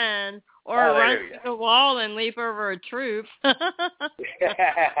 Amen. Or Hallelujah. run through the wall and leap over a troop.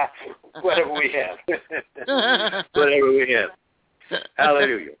 Whatever we have. Whatever we have.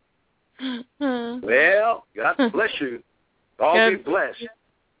 Hallelujah. Well, God bless you. All be blessed.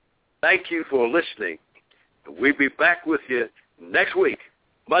 Thank you for listening. We'll be back with you next week,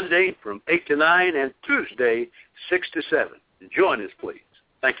 Monday from 8 to 9 and Tuesday 6 to 7. Join us, please.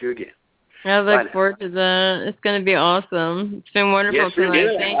 Thank you again. I look forward to that. It's going to be awesome. It's been wonderful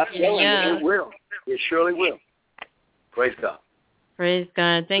tonight. Thank you. Yeah. It will. It surely will. Praise God. Praise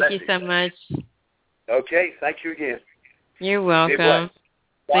God. Thank you so much. Okay. Thank you again. You're welcome.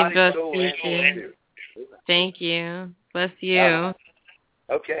 Body, bless soul, you and too. Thank you. Bless you.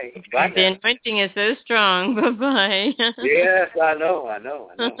 Okay. Bye. The anointing is so strong. Bye-bye. Yes, I know.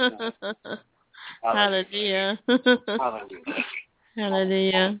 Hallelujah. Hallelujah.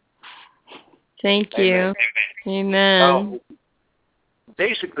 Hallelujah. Thank Amen. you. Amen.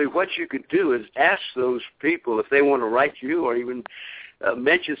 Basically, what you could do is ask those people if they want to write you or even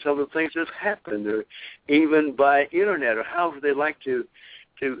mention some of the things that have happened, or even by internet, or however they like to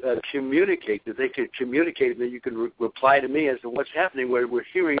communicate, that they could communicate, and then you can reply to me as to what's happening, where we're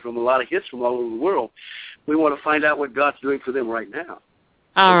hearing from a lot of hits from all over the world. We want to find out what God's doing for them right now.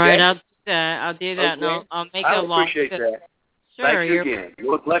 All right, I'll do that. I'll do that, okay. and I'll make a log. I appreciate that. Sure. Thank you again.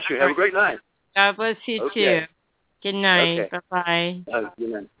 Lord bless you. Have a great night. God bless you, too. Good night. Okay. Bye-bye. Good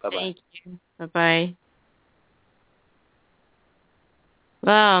night. Bye-bye. Thank you. Bye-bye.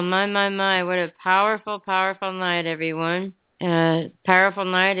 Wow, my. What a powerful, powerful night, everyone. Powerful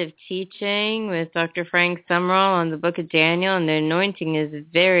night of teaching with Dr. Frank Sumrall on the book of Daniel, and the anointing is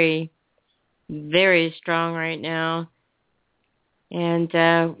very, very strong right now. And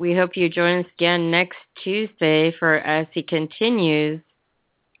we hope you join us again next Tuesday as he continues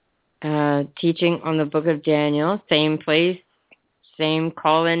teaching on the book of Daniel. Same place, same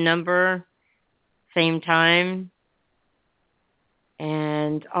call-in number, same time.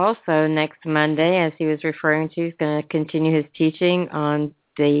 And also next Monday, as he was referring to, he's going to continue his teaching on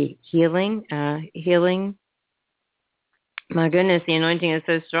the healing. My goodness, the anointing is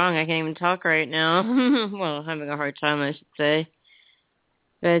so strong, I can't even talk right now. Well, having a hard time, I should say.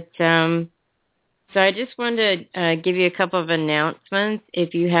 But so I just wanted to give you a couple of announcements.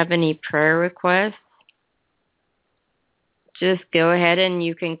 If you have any prayer requests, just go ahead and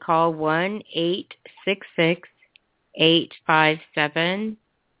you can call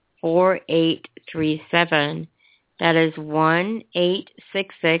 1-866-857-4837. That is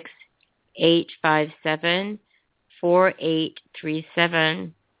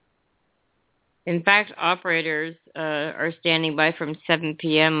 1-866-857-4837. In fact, operators are standing by from 7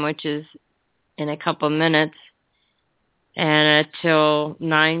 p.m., which is in a couple minutes, and until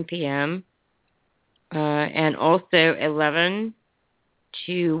 9 p.m., and also 11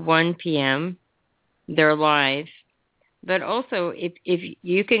 to 1 p.m., they're live. But also, if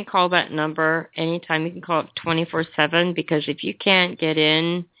you can call that number anytime, you can call it 24/7, because if you can't get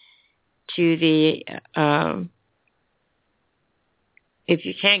in to the, if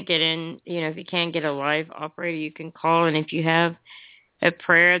you can't get in, if you can't get a live operator, you can call, and if you have a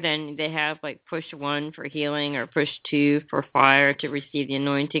prayer, then they have like push 1 for healing or push 2 for fire to receive the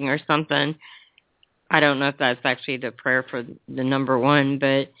anointing or something. I don't know if that's actually the prayer for the number 1,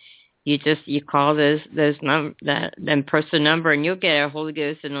 but you call that person number, and you'll get a Holy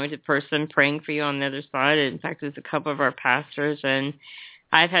Ghost anointed person praying for you on the other side. In fact, there's a couple of our pastors, and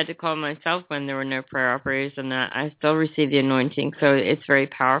I've had to call myself when there were no prayer operators, and I still receive the anointing, so it's very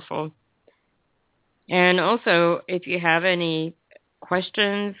powerful. And also, if you have any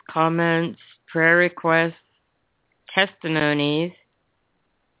questions, comments, prayer requests, testimonies,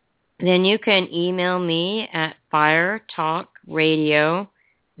 then you can email me at firetalkradio,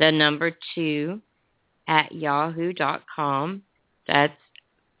 the number 2, at yahoo.com. That's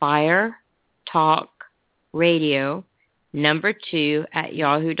firetalkradio, number 2, at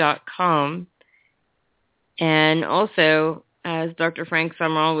yahoo.com. And also, as Dr. Frank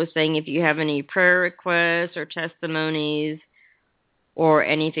Sumrall was saying, if you have any prayer requests or testimonies or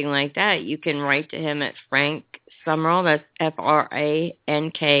anything like that, you can write to him at Frank Sumrall. That's Frank,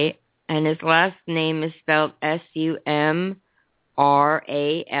 and his last name is spelled Sumrall,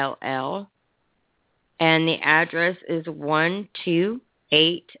 and the address is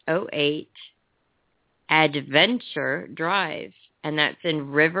 12808 Adventure Drive, and that's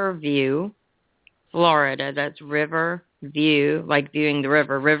in Riverview, Florida. That's Riverview, like viewing the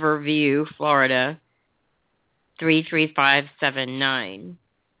river, Riverview, Florida, 33579.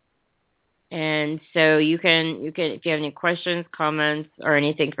 And so you can, if you have any questions, comments, or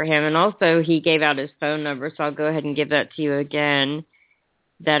anything for him. And also he gave out his phone number, so I'll go ahead and give that to you again.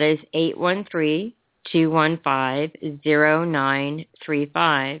 That is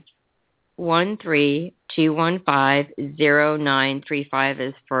 813-215-0935. 1-3-215-0935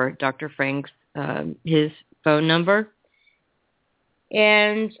 is for Dr. Frank's, his phone number.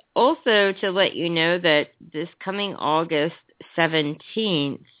 And also to let you know that this coming August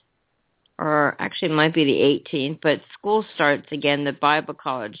 17th, or actually it might be the 18th, but school starts again. The Bible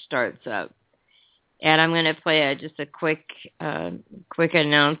College starts up. And I'm going to play just a quick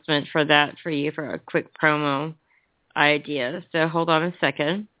announcement for that for you, for a quick promo idea. So hold on a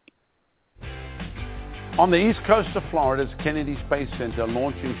second. On the east coast of Florida's Kennedy Space Center,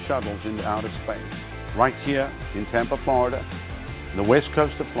 launching shuttles into outer space. Right here in Tampa, Florida, the west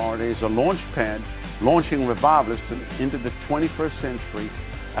coast of Florida is a launch pad launching revivalists into the 21st century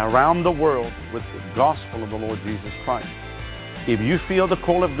around the world with the gospel of the Lord Jesus Christ. If you feel the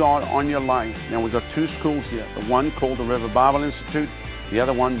call of God on your life, now we've got two schools here, the one called the River Bible Institute, the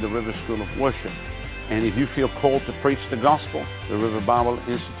other one the River School of Worship. And if you feel called to preach the gospel, the River Bible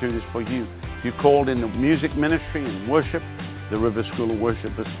Institute is for you. If you're called in the music ministry and worship, the River School of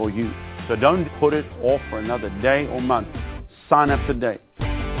Worship is for you. So don't put it off for another day or month. Sign up today.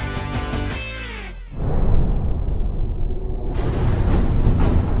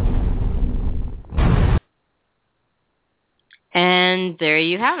 And there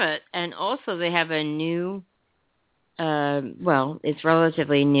you have it. And also they have a new, it's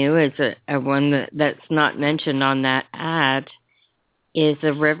relatively new. It's a one that's not mentioned on that ad, is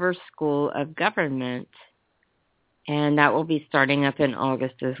the River School of Government. And that will be starting up in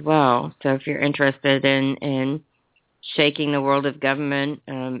August as well. So if you're interested in shaking the world of government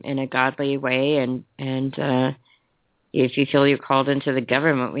in a godly way, and if you feel you're called into the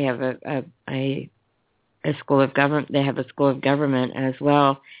government, we have a school of government. They have a school of government as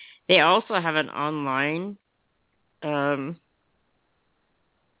well. They also have an online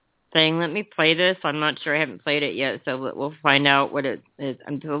thing. Let me play this. I'm not sure. I haven't played it yet, so we'll find out what it is.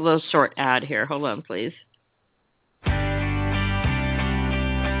 I'm doing a little short ad here. Hold on, please.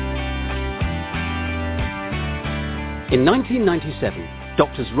 In 1997,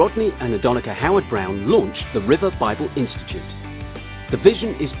 Doctors Rodney and Adonica Howard Brown launched the River Bible Institute. The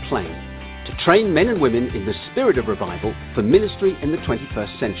vision is plain: to train men and women in the spirit of revival for ministry in the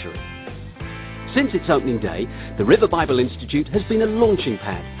 21st century. Since its opening day, the River Bible Institute has been a launching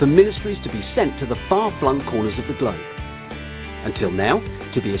pad for ministries to be sent to the far-flung corners of the globe. Until now,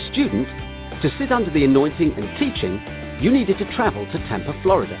 to be a student, to sit under the anointing and teaching, you needed to travel to Tampa,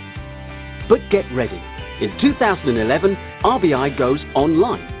 Florida. But get ready. In 2011, RBI goes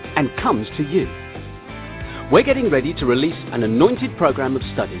online and comes to you. We're getting ready to release an anointed program of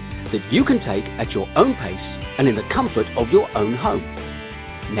study that you can take at your own pace and in the comfort of your own home.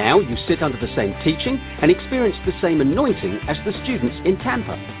 Now you sit under the same teaching and experience the same anointing as the students in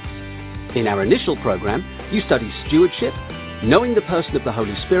Tampa. In our initial program, you study stewardship, knowing the person of the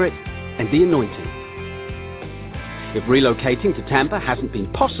Holy Spirit, and the anointing. If relocating to Tampa hasn't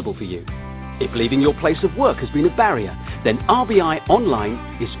been possible for you, if leaving your place of work has been a barrier, then RBI Online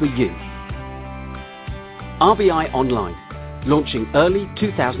is for you. RBI Online, launching early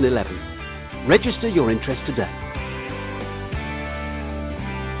 2011. Register your interest today.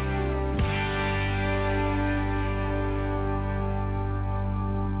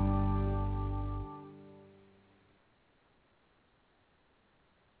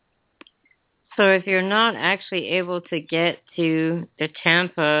 So if you're not actually able to get to the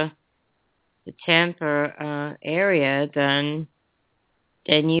Tampa area, then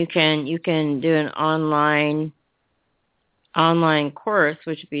you can do an online course,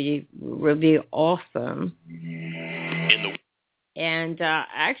 which would be awesome. And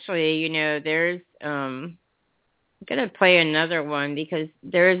actually, there's I'm gonna play another one because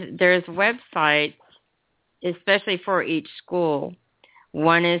there's websites, especially for each school.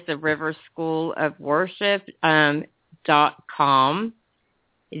 One is the River School of Worship .com.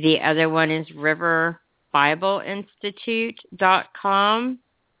 The other one is riverbibleinstitute.com.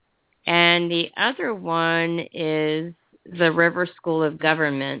 And the other one is the River School of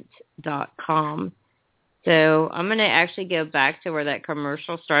Government.com. So I'm going to actually go back to where that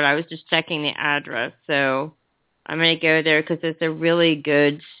commercial started. I was just checking the address. So I'm going to go there because it's a really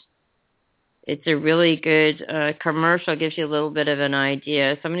good commercial. It gives you a little bit of an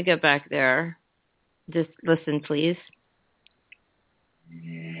idea. So I'm going to go back there. Just listen, please.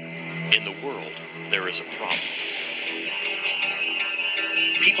 In the world, there is a problem.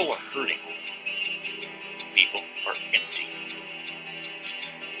 People are hurting. People are empty.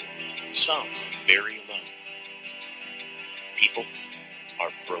 Some very alone. People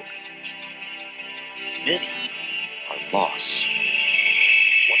are broken. Many are lost.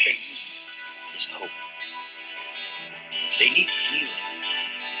 What they need is hope. They need healing.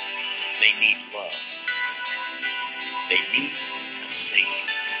 They need love. They need a Savior.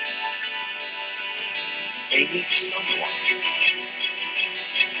 They need someone who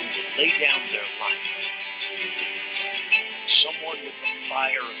will lay down their life. Someone with the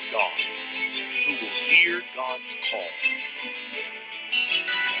fire of God who will hear God's call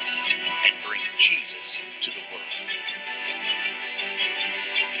and bring Jesus to the world.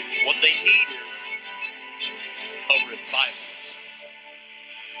 What they need is a revival.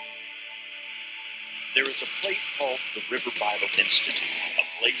 There is a place called the River Bible Institute, a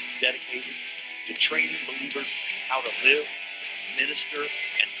place dedicated to training believers how to live, minister,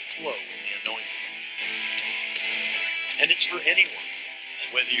 and flow in the anointing. And it's for anyone,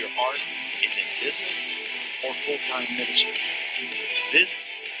 whether your heart is in business or full-time ministry. This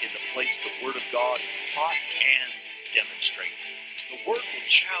is a place the Word of God is taught and demonstrated. The Word will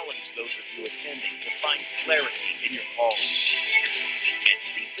challenge those of you attending to find clarity in your calling and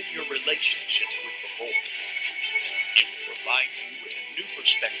deepen your relationship with the Lord. It will provide you with a new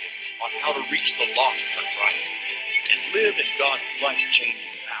perspective on how to reach the lost for Christ and live in God's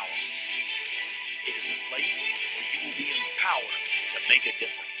life-changing power. It is a place where you will be empowered to make a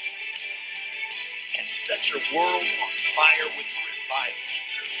difference and set your world on fire with revival.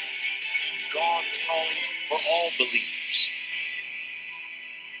 God's calling for all believers.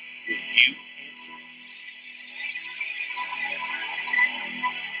 Will you answer?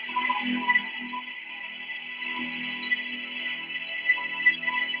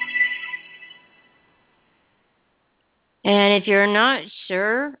 And if you're not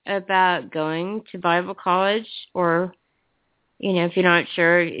sure about going to Bible college, or, if you're not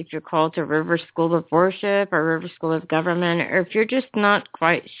sure if you're called to River School of Worship or River School of Government, or if you're just not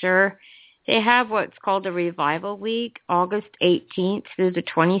quite sure, they have what's called a Revival Week, August 18th through the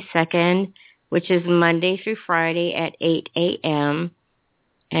 22nd, which is Monday through Friday at 8 a.m.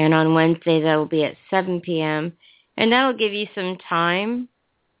 And on Wednesday, that'll be at 7 p.m. And that'll give you some time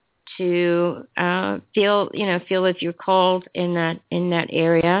to feel if you're called in that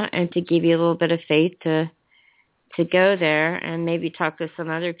area, and to give you a little bit of faith to go there, and maybe talk to some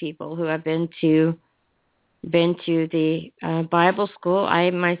other people who have been to the Bible school. I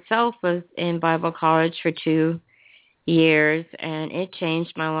myself was in Bible college for 2 years, and it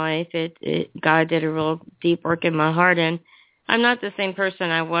changed my life. God did a real deep work in my heart, and I'm not the same person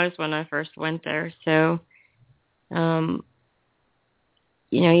I was when I first went there. So,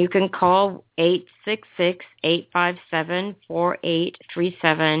 you can call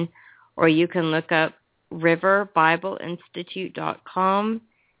 866-857-4837, or you can look up riverbibleinstitute.com,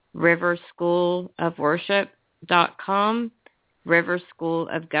 riverschoolofworship.com,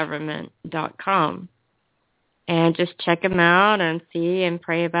 riverschoolofgovernment.com. And just check them out and see and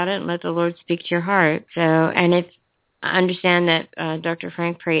pray about it and let the Lord speak to your heart. So, and if I understand that Dr.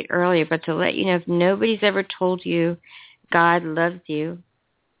 Frank prayed earlier, but to let you know, if nobody's ever told you God loves you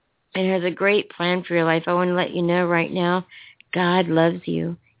and has a great plan for your life, I want to let you know right now, God loves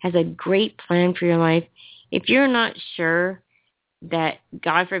you, has a great plan for your life. If you're not sure that,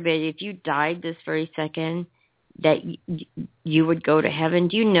 God forbid, if you died this very second, that you would go to heaven,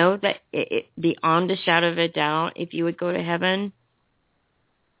 do you know that beyond a shadow of a doubt, if you would go to heaven?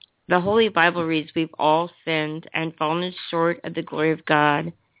 The Holy Bible reads, we've all sinned and fallen short of the glory of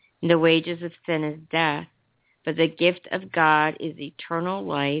God. And the wages of sin is death, but the gift of God is eternal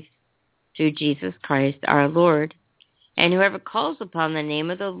life through Jesus Christ our Lord. And whoever calls upon the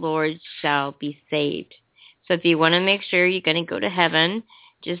name of the Lord shall be saved. So if you want to make sure you're going to go to heaven,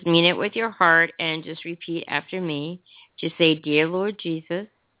 just mean it with your heart and just repeat after me. Just say, Dear Lord Jesus,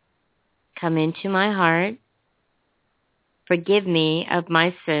 come into my heart. Forgive me of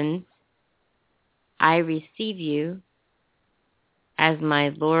my sins. I receive you as my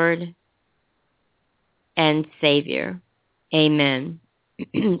Lord and Savior. Amen.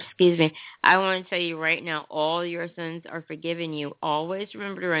 Excuse me. I want to tell you right now, all your sins are forgiven you. Always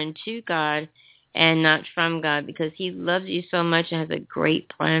remember to run to God and not from God, because he loves you so much and has a great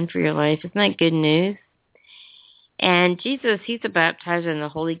plan for your life. Isn't that good news? And Jesus, he's a baptizer in the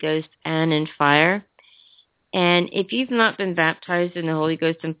Holy Ghost and in fire. And if you've not been baptized in the Holy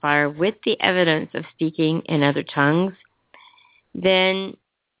Ghost and fire with the evidence of speaking in other tongues, then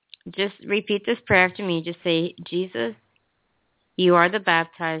Just repeat this prayer after me. Just say, Jesus, you are the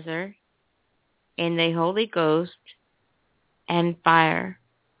baptizer in the Holy Ghost and fire.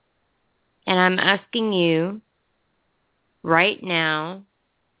 And I'm asking you right now,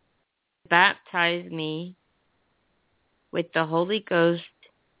 baptize me with the Holy Ghost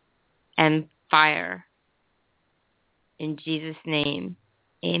and fire. In Jesus' name,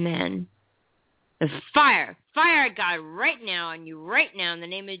 amen. The fire of God right now on you, right now, in the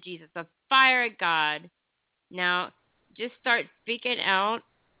name of Jesus. The fire of God. Now, just start speaking out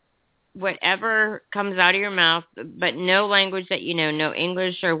whatever comes out of your mouth, but no language that you know, no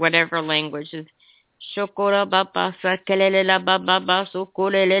English or whatever language. Just Shokora baba sakelela baba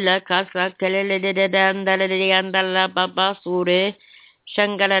sokolela kasa kelele dandala baba sure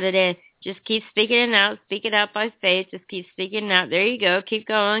shangala. Just keep speaking it out. Speak it out by faith. Just keep speaking it out. There you go. Keep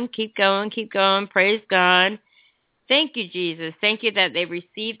going. Keep going. Keep going. Praise God. Thank you, Jesus. Thank you that they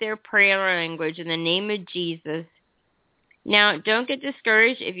received their prayer language in the name of Jesus. Now, don't get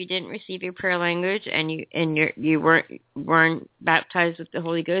discouraged if you didn't receive your prayer language and you weren't baptized with the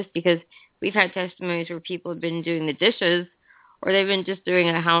Holy Ghost, because we've had testimonies where people have been doing the dishes or they've been just doing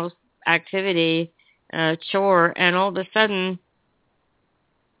a house activity, chore, and all of a sudden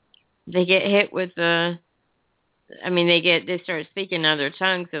they get hit with they start speaking other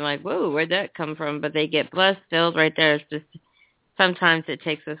tongues and like, whoa, where'd that come from? But they get blessed, filled right there. It's just sometimes it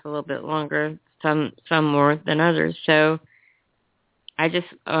takes us a little bit longer, some more than others. So I just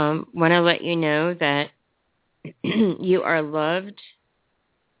want to let you know that you are loved,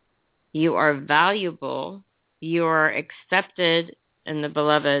 you are valuable, you are accepted in the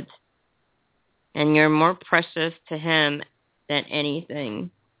Beloved, and you're more precious to Him than anything.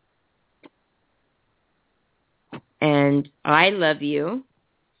 And I love you,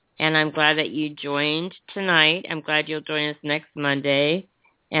 and I'm glad that you joined tonight. I'm glad you'll join us next Monday.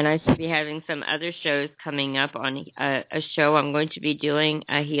 And I should be having some other shows coming up on a show. I'm going to be doing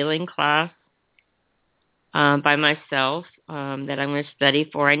a healing class by myself that I'm going to study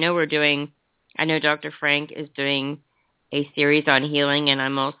for. I know Dr. Frank is doing a series on healing, and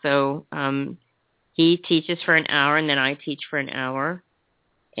I'm also, he teaches for an hour, and then I teach for an hour.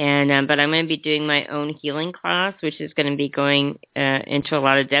 And but I'm going to be doing my own healing class, which is going to be going into a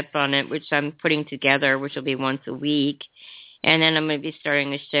lot of depth on it, which I'm putting together, which will be once a week. And then I'm going to be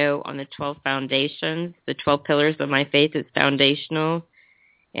starting a show on the 12 foundations, the 12 pillars of my faith. It's foundational.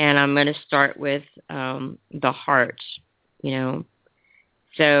 And I'm going to start with the heart,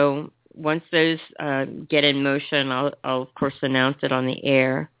 So once those get in motion, I'll, of course, announce it on the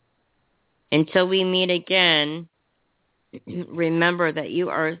air. Until we meet again, remember that you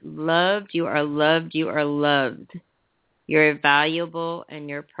are loved, you are loved, you are loved. You're valuable and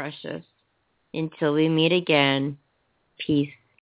you're precious. Until we meet again, peace.